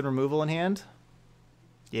 Lands and removal in hand.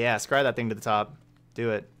 Yeah, scry that thing to the top.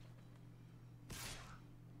 Do it.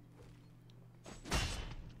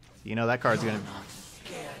 You know that card's gonna...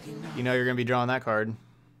 You know you're gonna be drawing that card.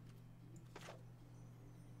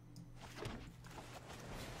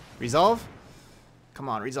 Resolve? Come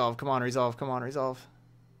on, resolve, come on, resolve, come on, resolve.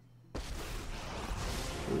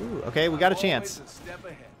 Ooh, okay, we got a chance.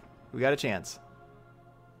 We got a chance.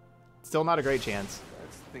 Still not a great chance.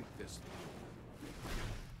 Let's think this.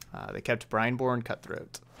 They kept Brineborn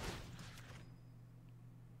Cutthroat.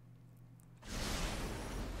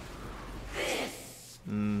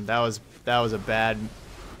 That was a bad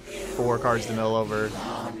 4 cards to mill over.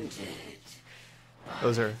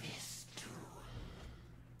 Those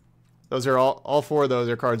are all 4 of those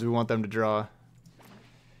are cards we want them to draw.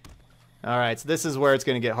 All right, so this is where it's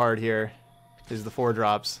going to get hard here. Is the 4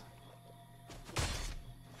 drops.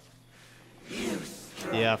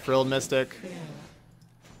 Yeah, Frilled Mystic.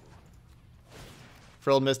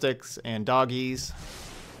 Frilled Mystics and Doggies.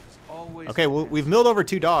 Okay, well, we've milled over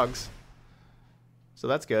 2 dogs. So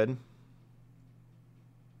that's good.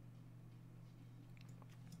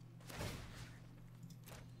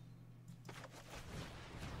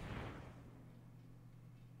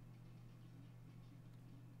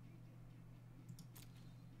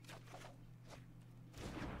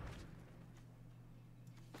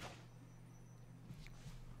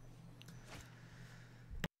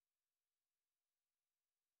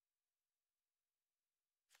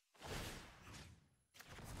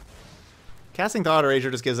 Casting Thought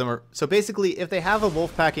Erasure just gives them a... So basically, if they have a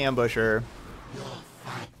Wolfpack Ambusher,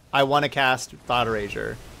 I want to cast Thought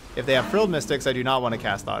Erasure. If they have Frilled Mystics, I do not want to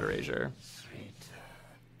cast Thought Erasure.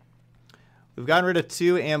 We've gotten rid of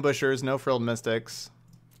 2 Ambushers, no Frilled Mystics.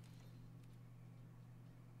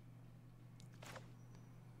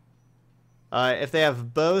 If they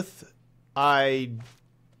have both, I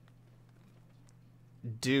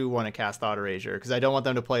do want to cast Thought Erasure, because I don't want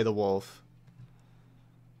them to play the Wolf.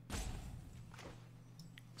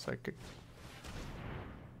 So I could...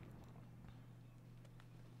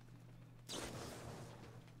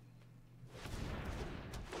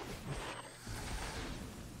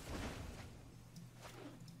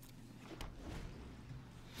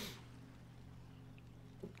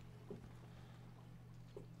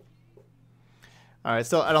 All right,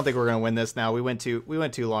 still I don't think we're gonna win this now. We went too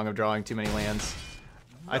long of drawing too many lands.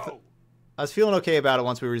 I was feeling okay about it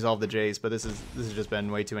once we resolved the Jace, but this has just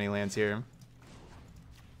been way too many lands here.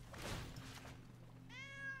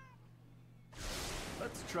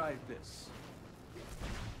 Let's try this.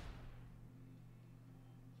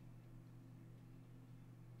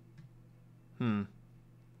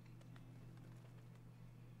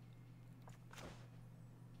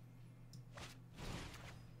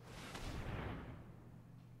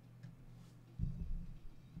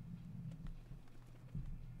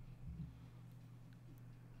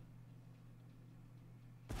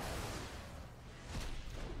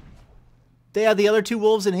 They had the other 2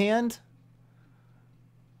 wolves in hand?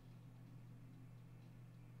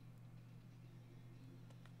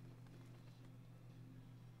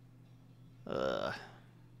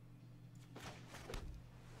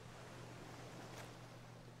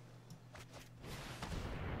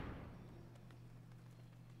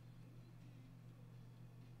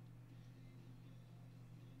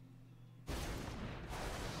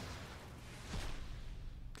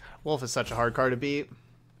 Wolf is such a hard card to beat.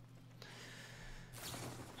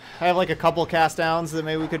 I have like a couple cast downs that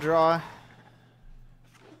maybe we could draw.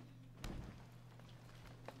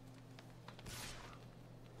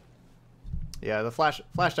 Yeah, the flash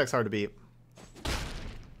deck's hard to beat.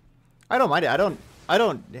 I don't mind it. I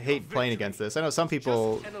don't hate playing against this. I know some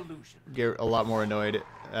people get a lot more annoyed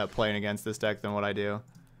at playing against this deck than what I do.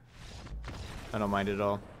 I don't mind it at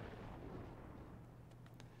all.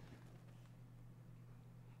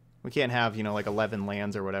 We can't have, you know, like 11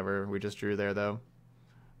 lands or whatever we just drew there, though.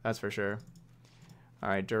 That's for sure. All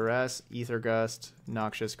right, Duress, Ether Gust,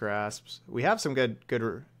 Noxious Grasps. We have some good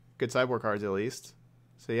sideboard cards at least.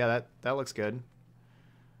 So yeah, that looks good.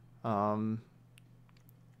 I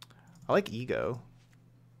like Ego.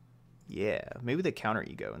 Yeah, maybe they counter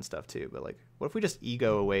Ego and stuff too. But like, what if we just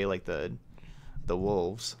Ego away like the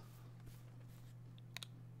wolves?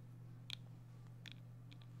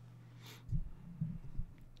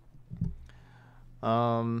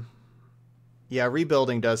 Yeah,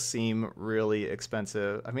 rebuilding does seem really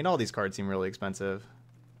expensive. I mean, all these cards seem really expensive.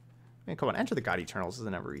 I mean, come on, Enter the God Eternals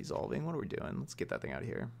isn't ever resolving. What are we doing? Let's get that thing out of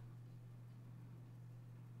here.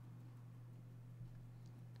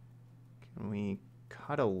 We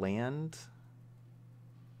cut a land.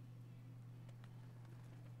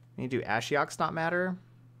 We do Ashiok's not matter.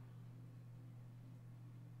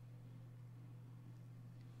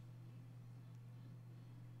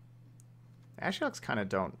 Ashiok's kind of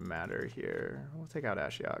don't matter here. We'll take out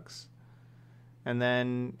Ashiok's. And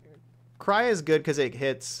then Cry is good because it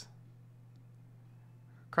hits...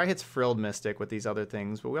 Cry hits Frilled Mystic with these other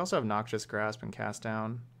things, but we also have Noxious Grasp and Cast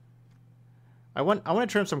Down. I want to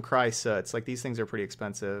trim some Cry Soots. Like, these things are pretty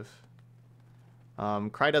expensive.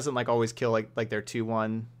 Cry doesn't like always kill like their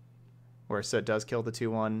 2/1, where Soot does kill the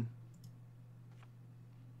 2/1.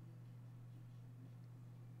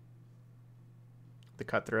 The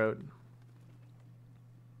Cutthroat.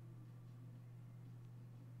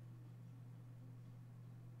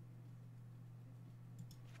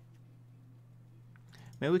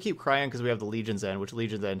 Maybe we keep Cryon because we have the Legion's End, which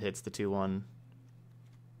Legion's End hits the 2/1.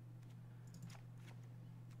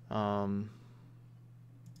 I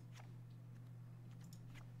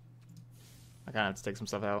kind of have to take some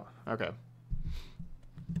stuff out. Okay.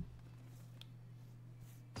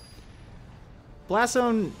 Blast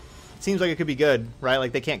Zone seems like it could be good, right?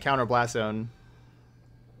 Like, they can't counter Blast Zone.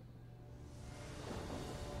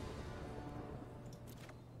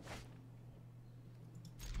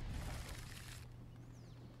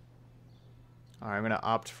 Alright, I'm going to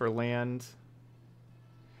opt for land.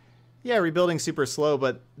 Yeah, rebuilding's super slow,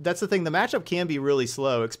 but that's the thing. The matchup can be really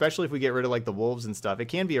slow, especially if we get rid of like the wolves and stuff. It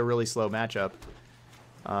can be a really slow matchup.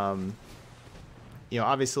 You know,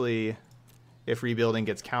 obviously, if rebuilding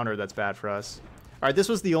gets countered, that's bad for us. All right, this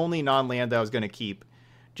was the only non-land that I was going to keep,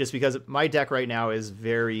 just because my deck right now is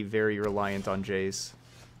very, very reliant on Jace.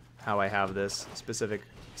 How I have this specific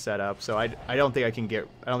setup, so I don't think I can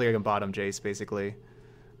bottom Jace. Basically,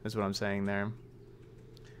 is what I'm saying there.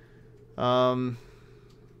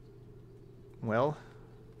 Well,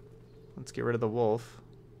 let's get rid of the wolf.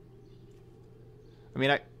 I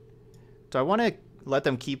mean, do I want to let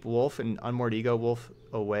them keep wolf and Unmoored Ego wolf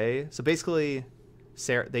away? So basically,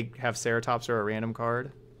 they have Ceratops or a random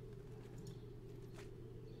card.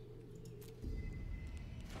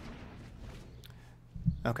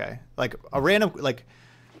 Okay, like a random, like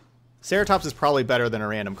Ceratops is probably better than a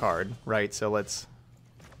random card, right? So let's.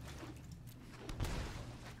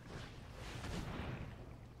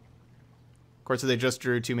 Of course, if they just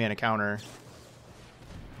drew 2-mana counter,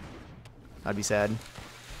 I'd be sad.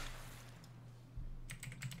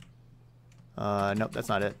 Nope, that's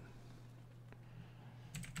not it.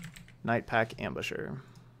 Night Pack Ambusher.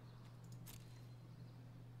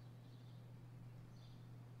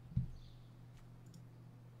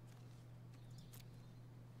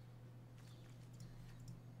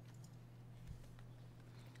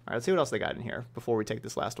 Alright, let's see what else they got in here before we take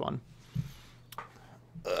this last one.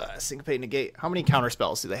 Syncopate, Negate. How many counter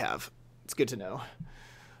spells do they have? It's good to know.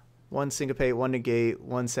 1 Syncopate, 1 Negate,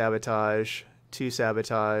 1 Sabotage, 2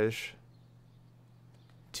 Sabotage,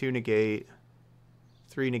 2 Negate,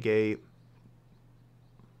 3 Negate,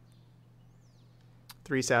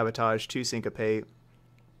 3 Sabotage, 2 Syncopate,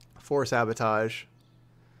 4 Sabotage.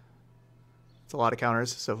 It's a lot of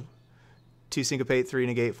counters. So 2 Syncopate, 3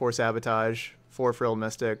 Negate, 4 Sabotage, 4 Frilled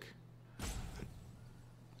Mystic.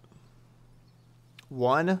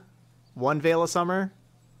 1 Veil of Summer.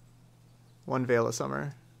 1 Veil of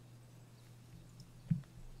Summer.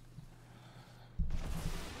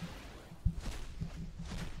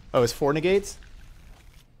 Oh, it's 4 negates?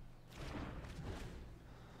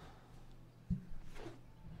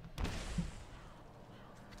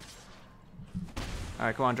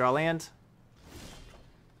 Alright, come on, draw land.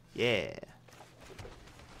 Yeah.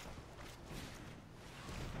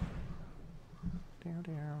 Down,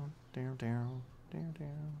 down, down, down, down,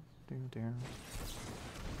 down, down, down.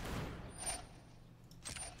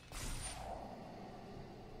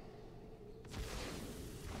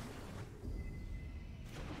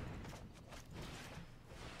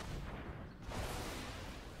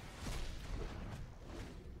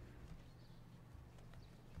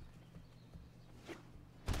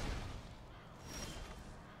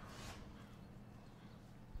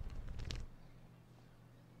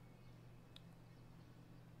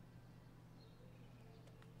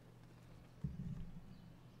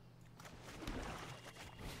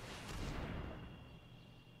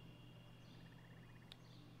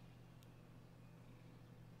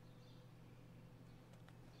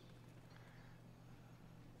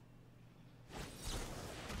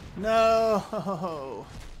 No!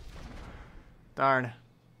 Darn.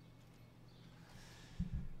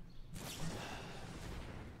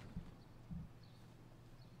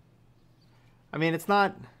 I mean, it's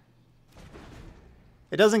not...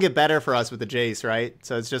 It doesn't get better for us with the Jace, right?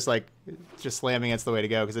 So it's just like, just slamming it's the way to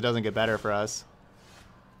go because it doesn't get better for us.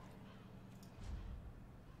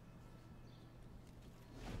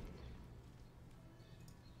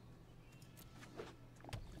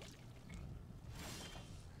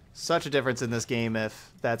 Such a difference in this game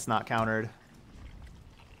if that's not countered.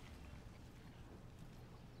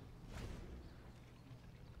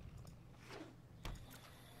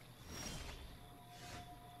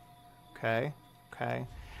 Okay. Okay.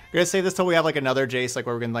 We're gonna save this till we have like another Jace, like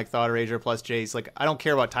where we're gonna like Thought Erasure plus Jace. Like I don't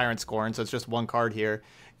care about Tyrant Scorn, so it's just one card here.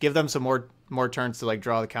 Give them some more turns to like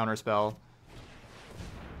draw the counter spell.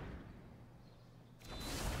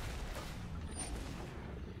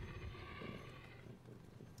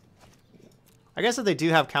 I guess if they do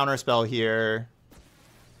have counter spell here,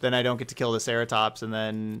 then I don't get to kill the Ceratops, and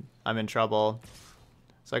then I'm in trouble.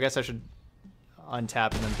 So I guess I should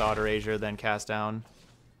untap and then Thought Erasure, then cast down.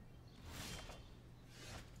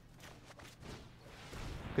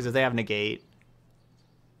 Because if they have negate...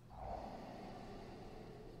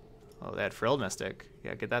 Oh, they had Frilled Mystic.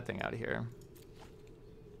 Yeah, get that thing out of here.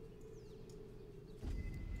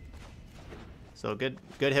 So good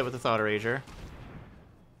hit with the Thought Erasure.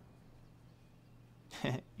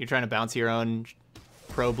 You're trying to bounce your own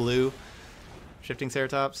pro blue shifting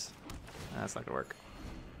Ceratops? That's not gonna work.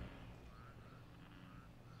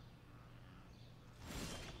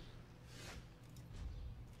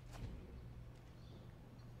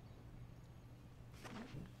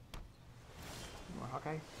 More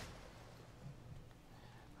Hawkeye?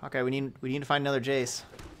 Hawkeye, we need to find another Jace.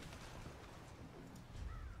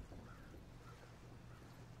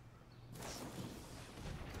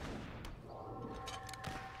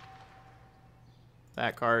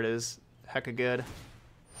 That card is hecka good.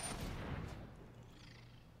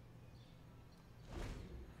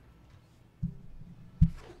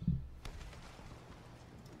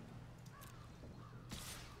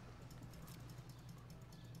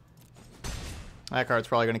 That card's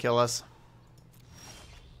probably going to kill us.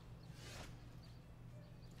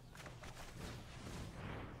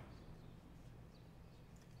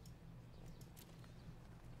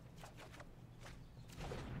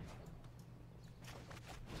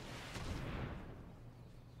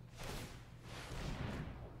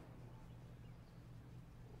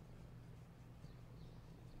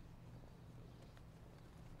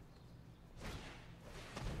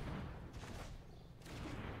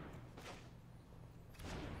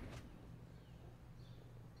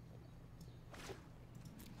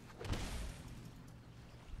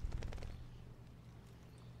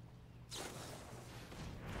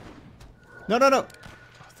 No, no, no. Oh,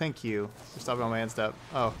 thank you for stopping on my end step.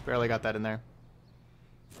 Oh, barely got that in there.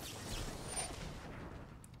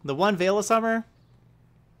 The one Veil of Summer?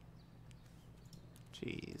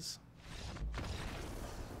 Jeez.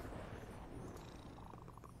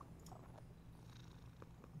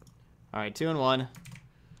 Alright, 2 and 1.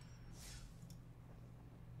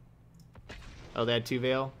 Oh, they had 2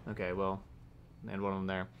 Veil? Okay, well, and one of them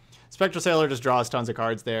there. Spectral Sailor just draws tons of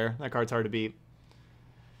cards there. That card's hard to beat.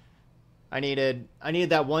 I needed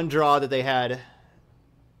that one draw that they had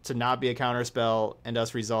to not be a counter spell and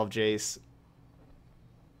us resolve Jace.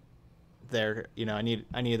 There, you know, I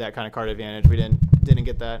needed that kind of card advantage. We didn't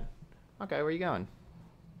get that. Okay, where are you going?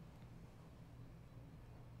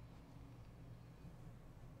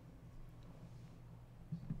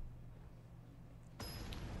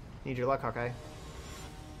 Need your luck, Hawkeye.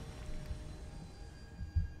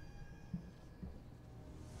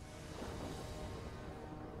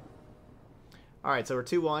 Alright, so we're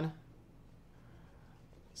 2-1.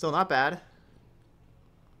 Still not bad.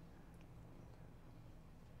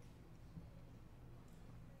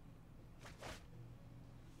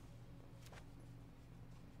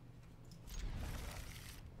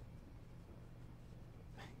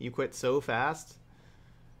 You quit so fast?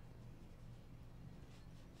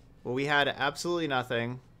 Well, we had absolutely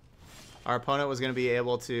nothing. Our opponent was going to be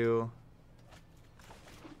able to...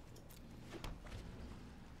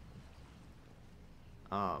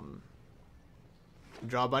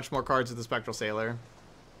 draw a bunch more cards with the Spectral Sailor.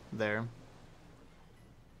 There.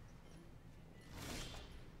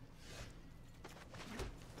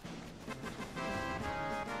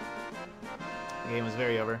 The game was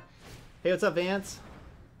very over. Hey, what's up, Vance?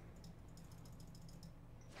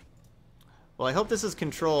 Well, I hope this is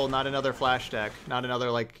Control, not another Flash deck. Not another,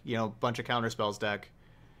 like, you know, bunch of counter spells deck.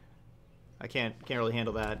 I can't really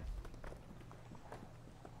handle that.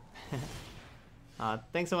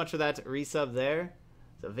 Thanks so much for that resub there.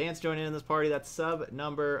 So Vance joining in this party. That's sub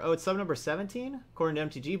number... Oh, it's sub number 17? According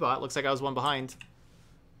to MTG Bot. Looks like I was one behind.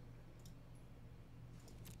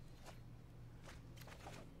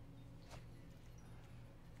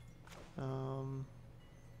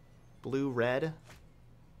 blue-red.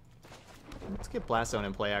 Let's get Blast Zone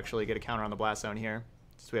in play, actually. Get a counter on the Blast Zone here.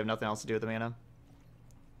 Since we have nothing else to do with the mana.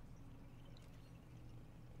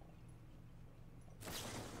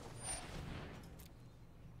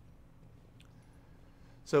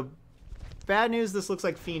 So, bad news, this looks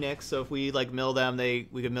like Phoenix. So if we like mill them,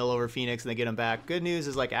 we could mill over Phoenix and they get them back. Good news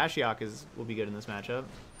is like Ashiok will be good in this matchup.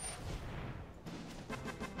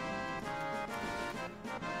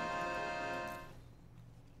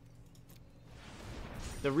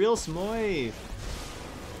 The real Smoy.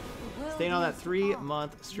 Staying on that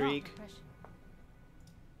 3-month streak.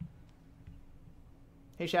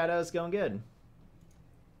 Hey Shadows, going good.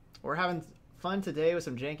 We're having fun today with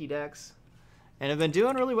some janky decks. And have been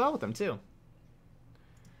doing really well with them too.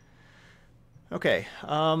 Okay,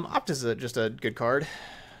 Opt is just a good card.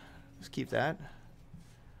 Just keep that.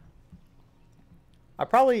 I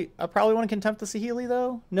probably want to Contempt the Saheeli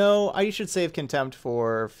though. No, I should save Contempt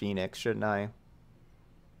for Phoenix, shouldn't I?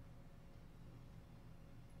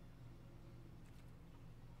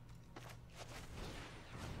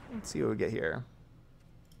 Let's see what we get here.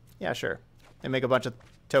 Yeah, sure. And make a bunch of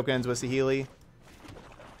tokens with Saheeli.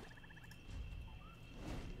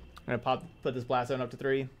 I'm gonna put this Blast Zone up to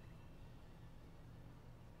 3.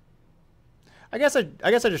 I guess I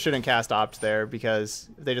just shouldn't cast Opt there because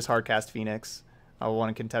if they just hard cast Phoenix, I will want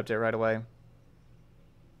to Contempt it right away.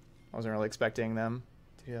 I wasn't really expecting them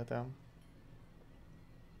to do that though.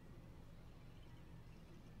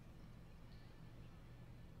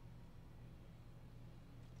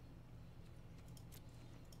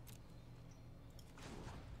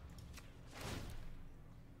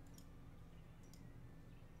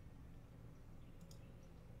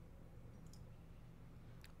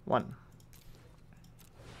 One.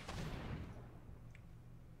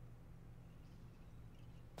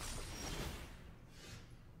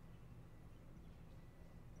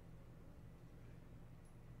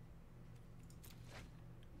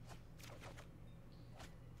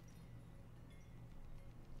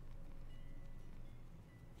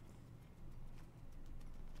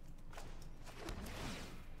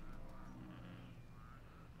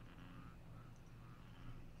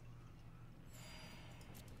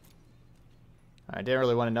 I didn't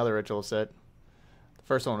really want another ritual set. The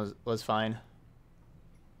first one was fine.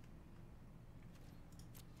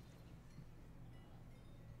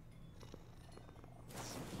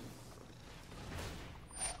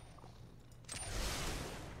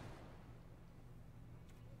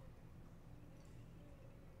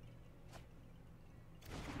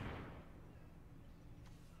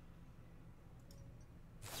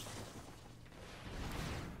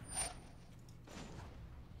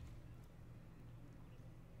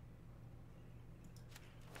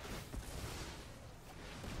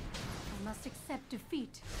 Accept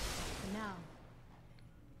defeat for now.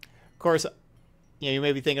 Of course, you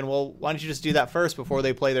may be thinking, well, why don't you just do that first before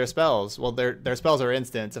they play their spells? Well, their spells are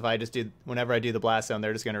instants. If I just do, whenever I do the Blast Zone,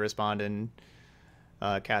 they're just going to respond and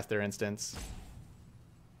cast their instants.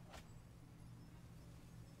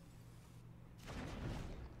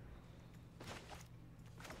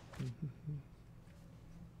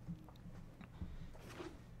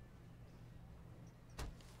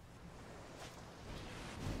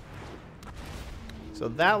 So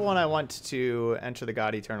that one I want to enter the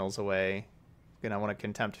God Eternals away. Again, I want to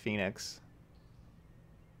Contempt Phoenix.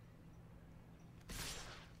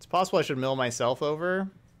 It's possible I should mill myself over.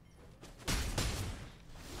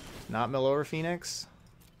 Not mill over Phoenix.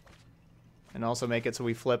 And also make it so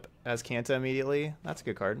we flip as Kanta immediately. That's a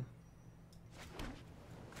good card.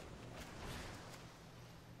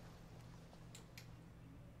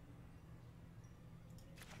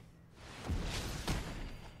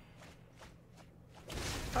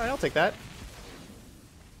 Alright, I'll take that.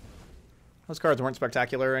 Those cards weren't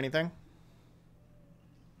spectacular or anything.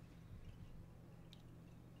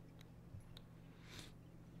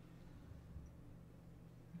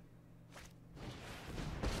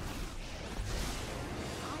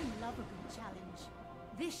 I love a good challenge.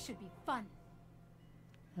 This should be fun.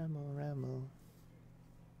 Ramble.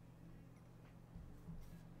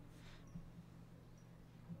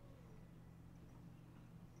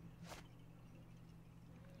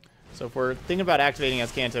 So if we're thinking about activating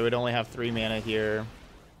Azcanta, we'd only have 3 mana here.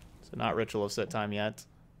 So not Ritual of Set Time yet.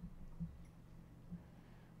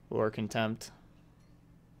 Or Contempt.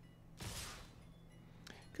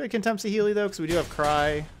 Could Contempt Saheeli though, because we do have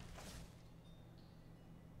Cry.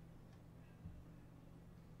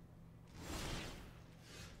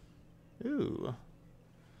 Ooh.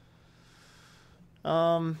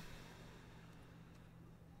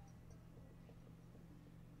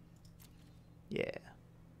 Yeah.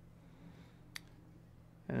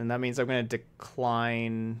 And that means I'm going to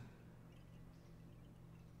decline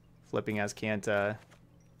flipping Azcanta.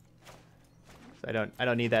 I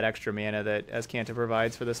don't need that extra mana that Azcanta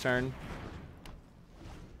provides for this turn.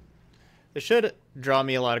 This should draw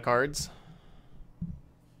me a lot of cards.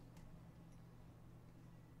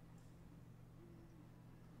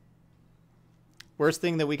 Worst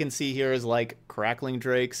thing that we can see here is like Crackling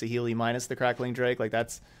Drake, Saheeli minus the Crackling Drake. Like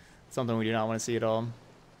that's something we do not want to see at all.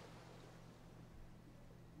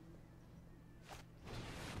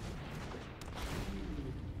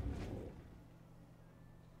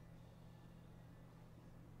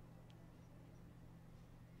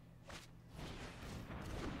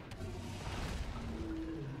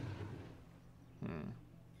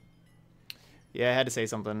 Yeah, I had to say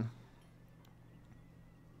something.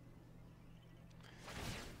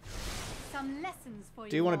 Some lessons for you.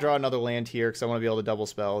 Do you want to draw another land here because I want to be able to double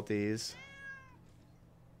spell with these?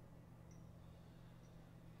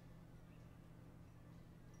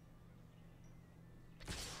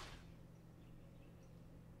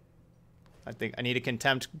 I think I need to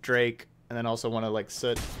Contempt Drake and then also want to like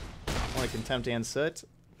Soot. I want to Contempt and Soot. So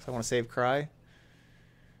I want to save Cry.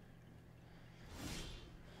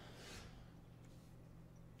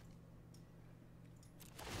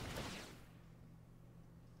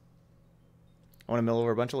 I want to mill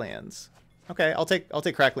over a bunch of lands. Okay, I'll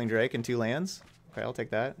take Crackling Drake and 2 lands. Okay, I'll take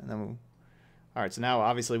that. And then we'll... All right, so now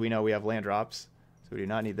obviously we know we have land drops, so we do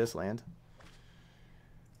not need this land.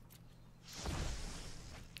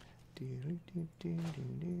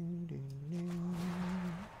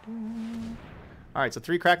 All right, so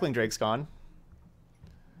 3 Crackling Drakes gone.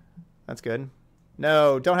 That's good.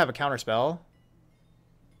 No, don't have a counter spell.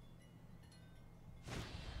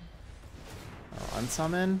 Oh,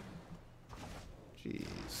 unsummon.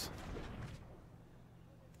 Jeez.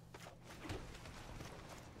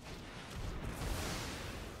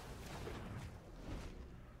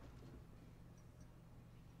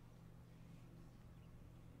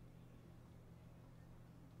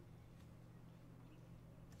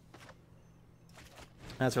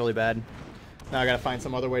 That's really bad. Now I gotta find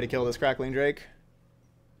some other way to kill this Crackling Drake.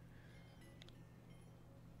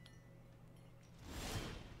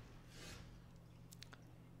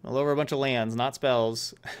 I'll over a bunch of lands, not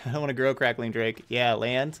spells. I don't want to grow Crackling Drake. Yeah,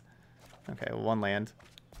 land. Okay, well, 1 land.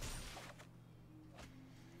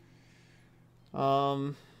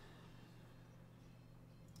 I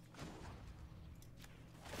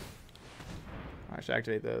should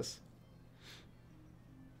activate this.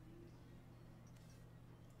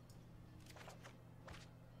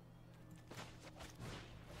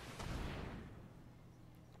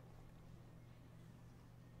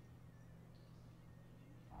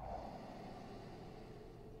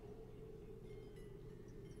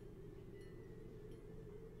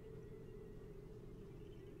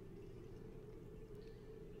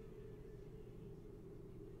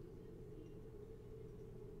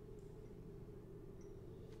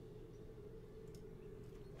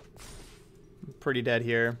 Pretty dead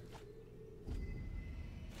here.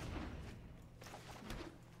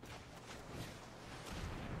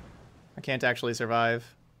 I can't actually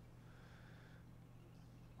survive.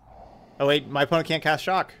 Oh wait, my opponent can't cast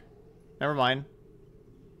Shock. Never mind.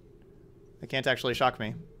 They can't actually shock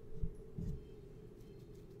me.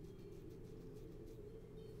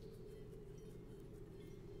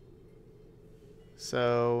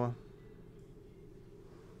 So...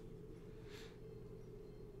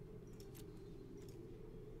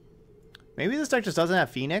 maybe this deck just doesn't have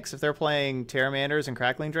Phoenix if they're playing Terramanders and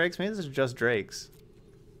Crackling Drakes. Maybe this is just Drakes.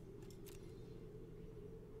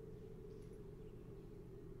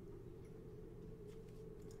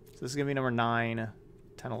 So this is going to be number 9,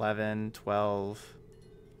 10, 11, 12.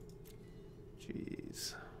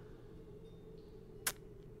 Jeez.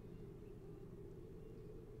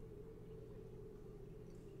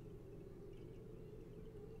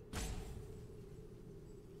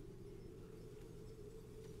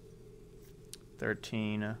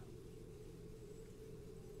 $13.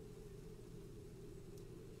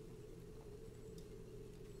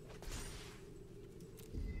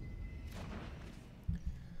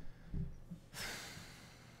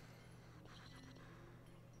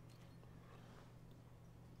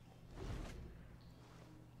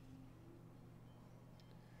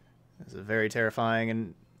 This is very terrifying,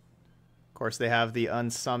 and of course they have the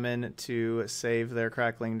unsummon to save their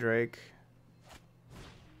Crackling Drake.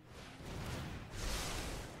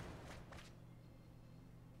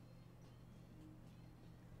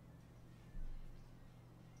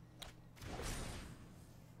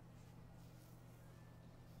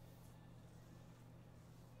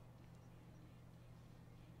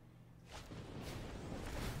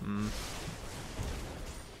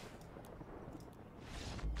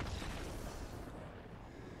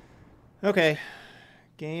 Okay.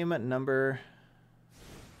 Game number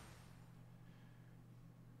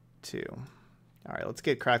 2. All right, let's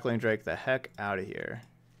get Crackling Drake the heck out of here.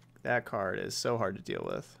 That card is so hard to deal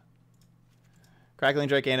with. Crackling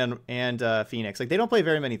Drake and Phoenix. Like, they don't play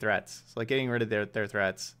very many threats. So, like, getting rid of their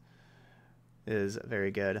threats is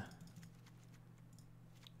very good.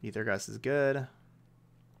 Ether Gust is good.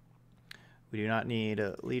 We do not need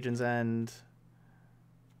Legion's End.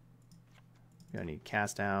 We don't need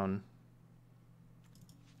Cast Down.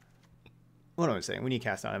 What am I saying? We need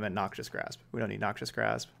Cast Down. I meant Noxious Grasp. We don't need Noxious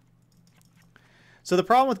Grasp. So the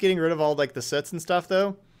problem with getting rid of all, like, the Soots and stuff,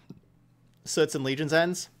 though, Soots and Legion's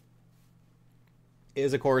Ends,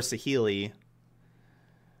 is, of course, Saheeli.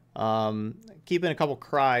 Keeping a couple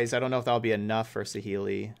Cries. I don't know if that'll be enough for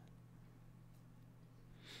Saheeli.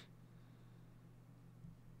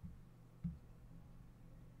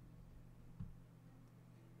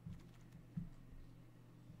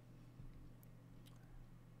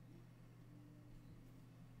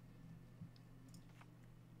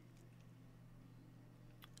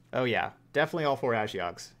 Oh, yeah. Definitely all 4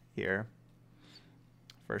 Ashioks here.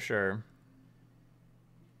 For sure.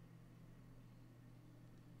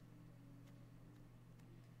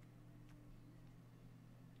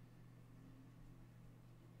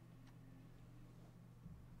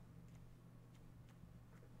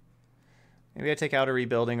 Maybe I take out a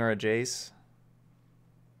Rebuilding or a Jace.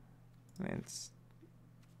 I mean, it's...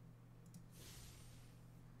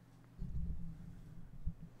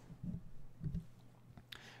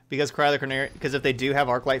 Because because if they do have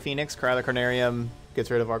Arclight Phoenix, Cryother Carnarium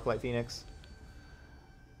gets rid of Arclight Phoenix.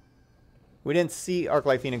 We didn't see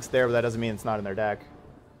Arclight Phoenix there, but that doesn't mean it's not in their deck.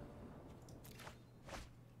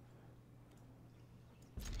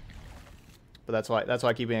 But that's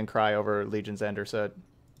why keeping in Cry over Legion's End or Soot.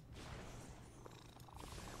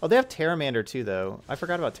 Oh, they have Terramander too, though. I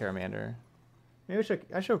forgot about Terramander. Maybe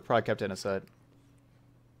I should have probably kept in a Soot.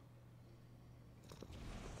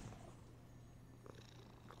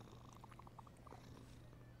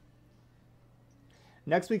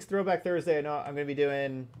 Next week's Throwback Thursday, I know I'm going to be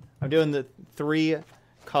doing... I'm doing the 3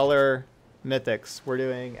 color mythics. We're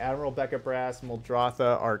doing Admiral Beckett Brass,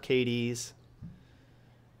 Muldrotha, Arcades.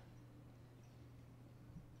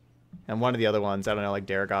 And one of the other ones, I don't know, like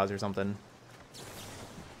Daragaz or something.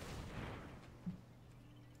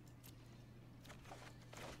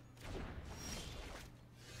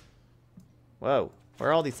 Whoa, where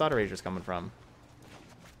are all these Thought Erasers coming from?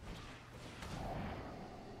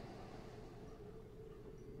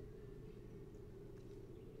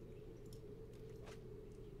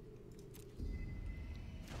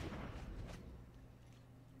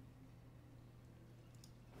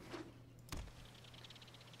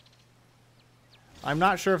 I'm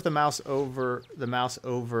not sure if the mouse over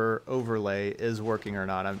overlay is working or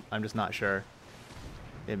not. I'm just not sure.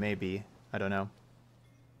 It may be. I don't know.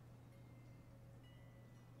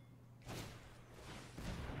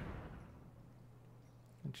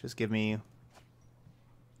 Just give me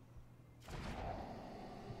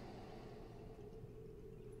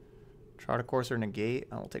Chart a Course or Negate.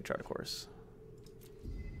 I will take Chart a Course.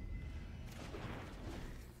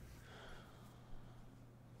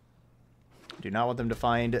 Do not want them to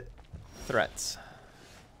find threats.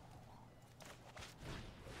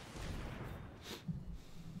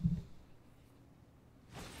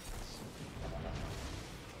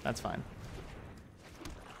 That's fine.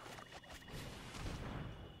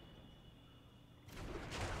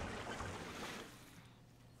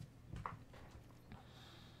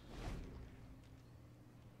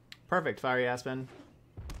 Perfect, Fiery Aspen.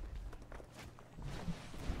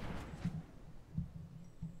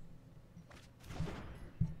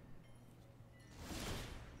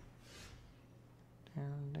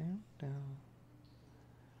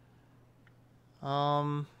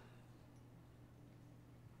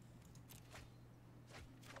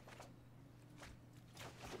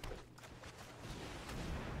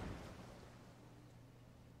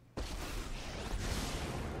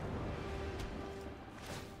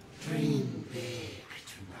 Dream big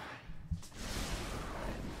tonight.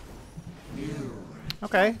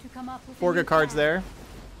 Okay. 4 good cards there.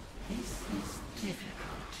 This is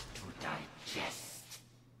difficult to digest.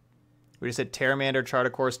 We just hit Terramander, Chart a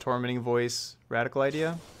Course, Tormenting Voice, Radical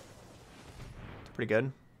Idea. It's pretty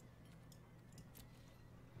good.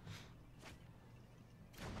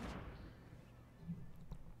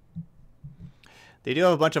 They do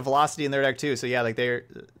have a bunch of velocity in their deck too, so yeah, like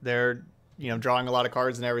they're you know, drawing a lot of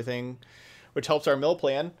cards and everything, which helps our mill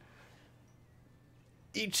plan.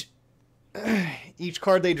 Each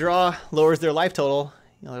card they draw lowers their life total.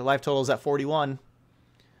 You know, their life total is at 41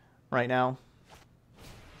 right now.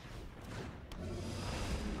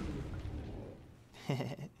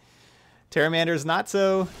 Terramander's not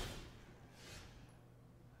so...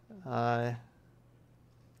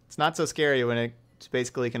 it's not so scary when it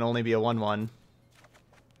basically can only be a 1/1.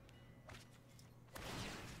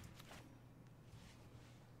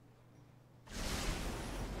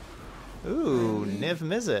 Ooh, Niv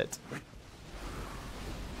Mizzet.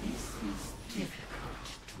 This is difficult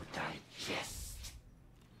to digest.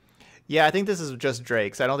 Yeah, I think this is just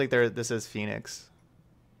Drake's. I don't think this is Phoenix.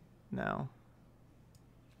 No.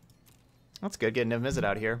 That's good, getting Niv Mizzet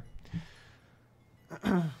out here.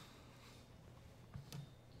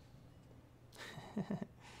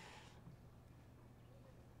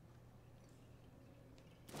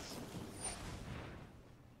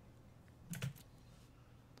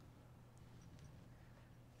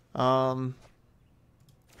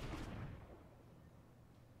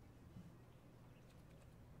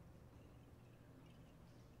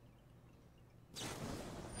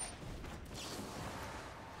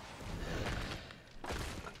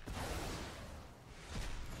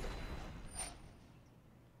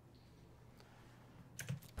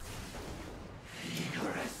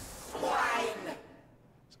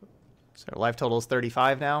 So our life total is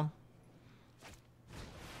 35 now.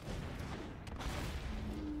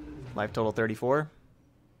 Life total 34.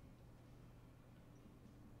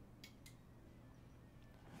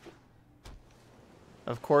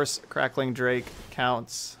 Of course, Crackling Drake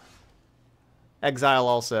counts. Exile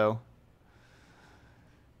also.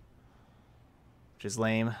 Which is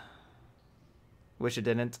lame. Wish it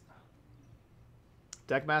didn't.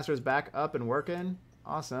 Deckmaster's back up and working.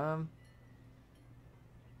 Awesome.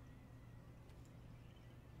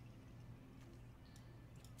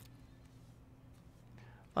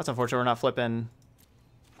 That's unfortunate we're not flipping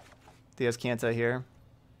Theos Canta here.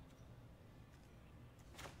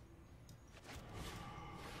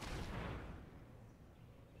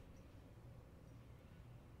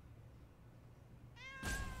 They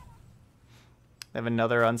have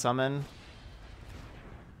another unsummon.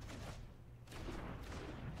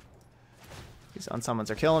 These unsummons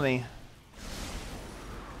are killing me.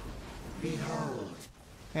 Behold,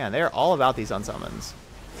 Man, they're all about these unsummons.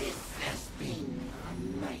 this has been a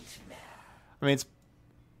nightmare. I mean,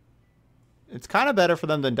 it's kind of better for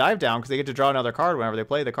them than dive down because they get to draw another card whenever they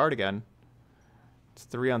play the card again. It's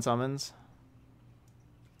 3 unsummons.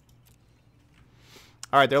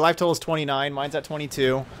 All right, their life total is 29. Mine's at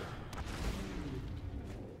 22.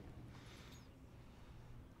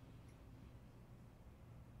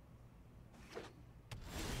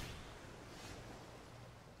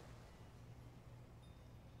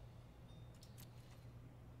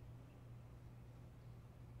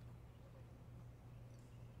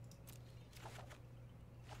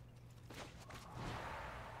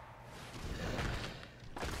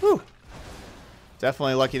 Whew.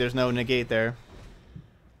 Definitely lucky there's no negate there.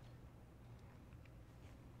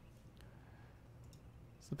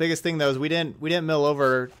 The biggest thing though is we didn't mill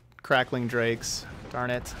over Crackling Drakes. Darn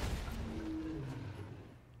it.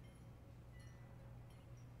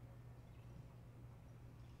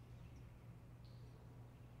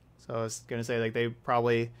 So I was gonna say like they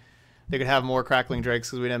could have more Crackling Drakes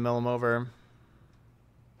because we didn't mill them over.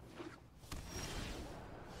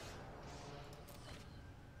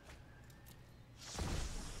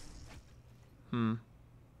 Hmm.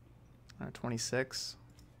 26.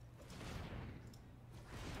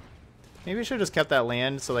 Maybe we should have just kept that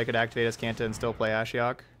land so they could activate Ascanta and still play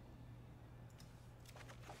Ashiok.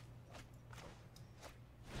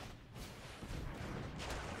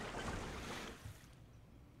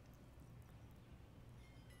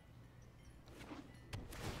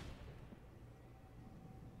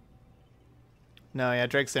 No, yeah,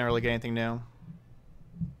 Drakes didn't really get anything new.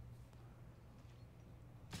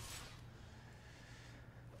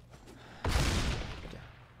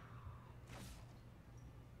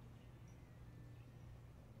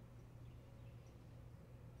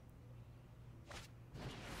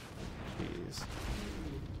 Jeez.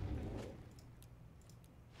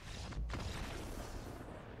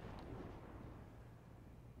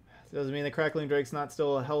 Doesn't mean the Crackling Drake's not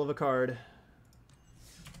still a hell of a card.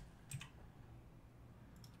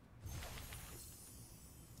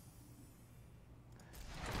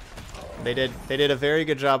 They did a very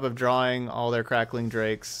good job of drawing all their Crackling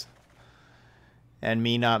Drakes, and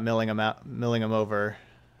me not milling them over.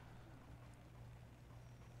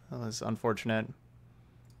 That was unfortunate.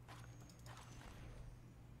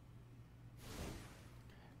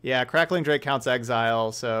 Yeah, Crackling Drake counts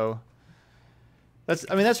exile, so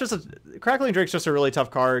Crackling Drake's just a really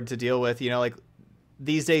tough card to deal with. You know, like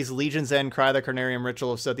these days, Legion's End, Cry the Carnarium,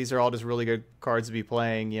 Ritual of Soot, these are all just really good cards to be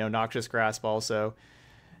playing. You know, Noxious Grasp also.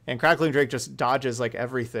 And Crackling Drake just dodges like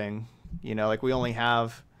everything. You know, like we only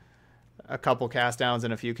have a couple cast downs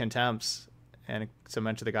and a few contempts, and some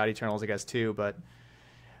Enter the God Eternals, I guess, too. But,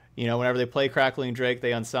 you know, whenever they play Crackling Drake,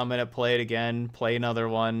 they unsummon it, play it again, play another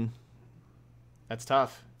one. That's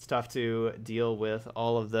tough. It's tough to deal with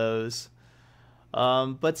all of those.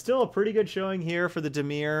 But still a pretty good showing here for the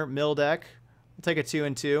Dimir Mill deck. We'll take a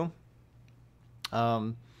 2-2.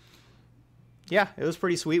 Yeah, it was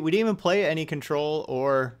pretty sweet. We didn't even play any control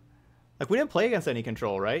or... Like, we didn't play against any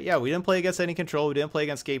control, right? Yeah, we didn't play against any control. We didn't play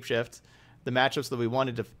against Scapeshift, the matchups that we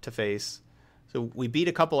wanted to face. So we beat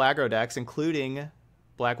a couple aggro decks, including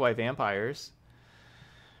Black-White Vampires.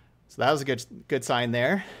 So that was a good sign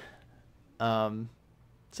there. So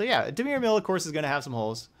yeah, Dimir Mill, of course, is going to have some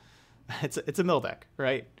holes. It's a mill deck,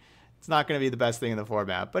 right? It's not going to be the best thing in the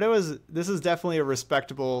format, but this is definitely a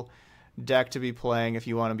respectable deck to be playing if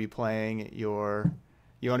you want to be playing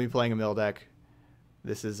a mill deck.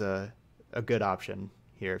 This is a good option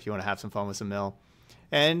here if you want to have some fun with some mill.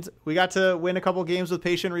 And we got to win a couple games with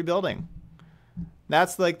Patient Rebuilding.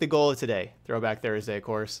 That's like the goal of today, Throwback Thursday, of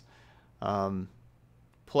course.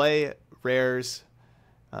 Play rares,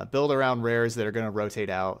 build around rares that are going to rotate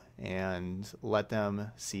out, and let them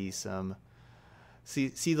see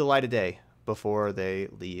the light of day before they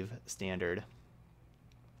leave Standard.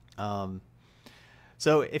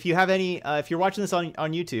 So if you have any, if you're watching this on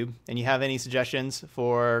YouTube and you have any suggestions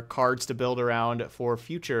for cards to build around for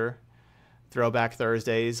future Throwback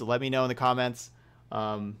Thursdays, let me know in the comments.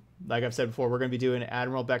 Like I've said before, we're going to be doing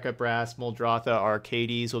Admiral Becca Brass, Muldrotha,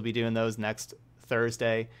 Arcades. We'll be doing those next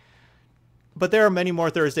Thursday. But there are many more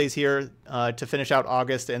Thursdays here to finish out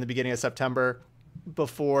August and the beginning of September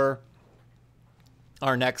before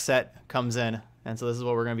our next set comes in. And so this is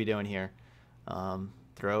what we're going to be doing here.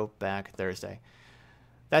 Throwback Thursday.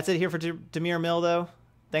 That's it here for Dimir Mill, though.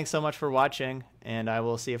 Thanks so much for watching, and I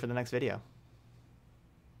will see you for the next video.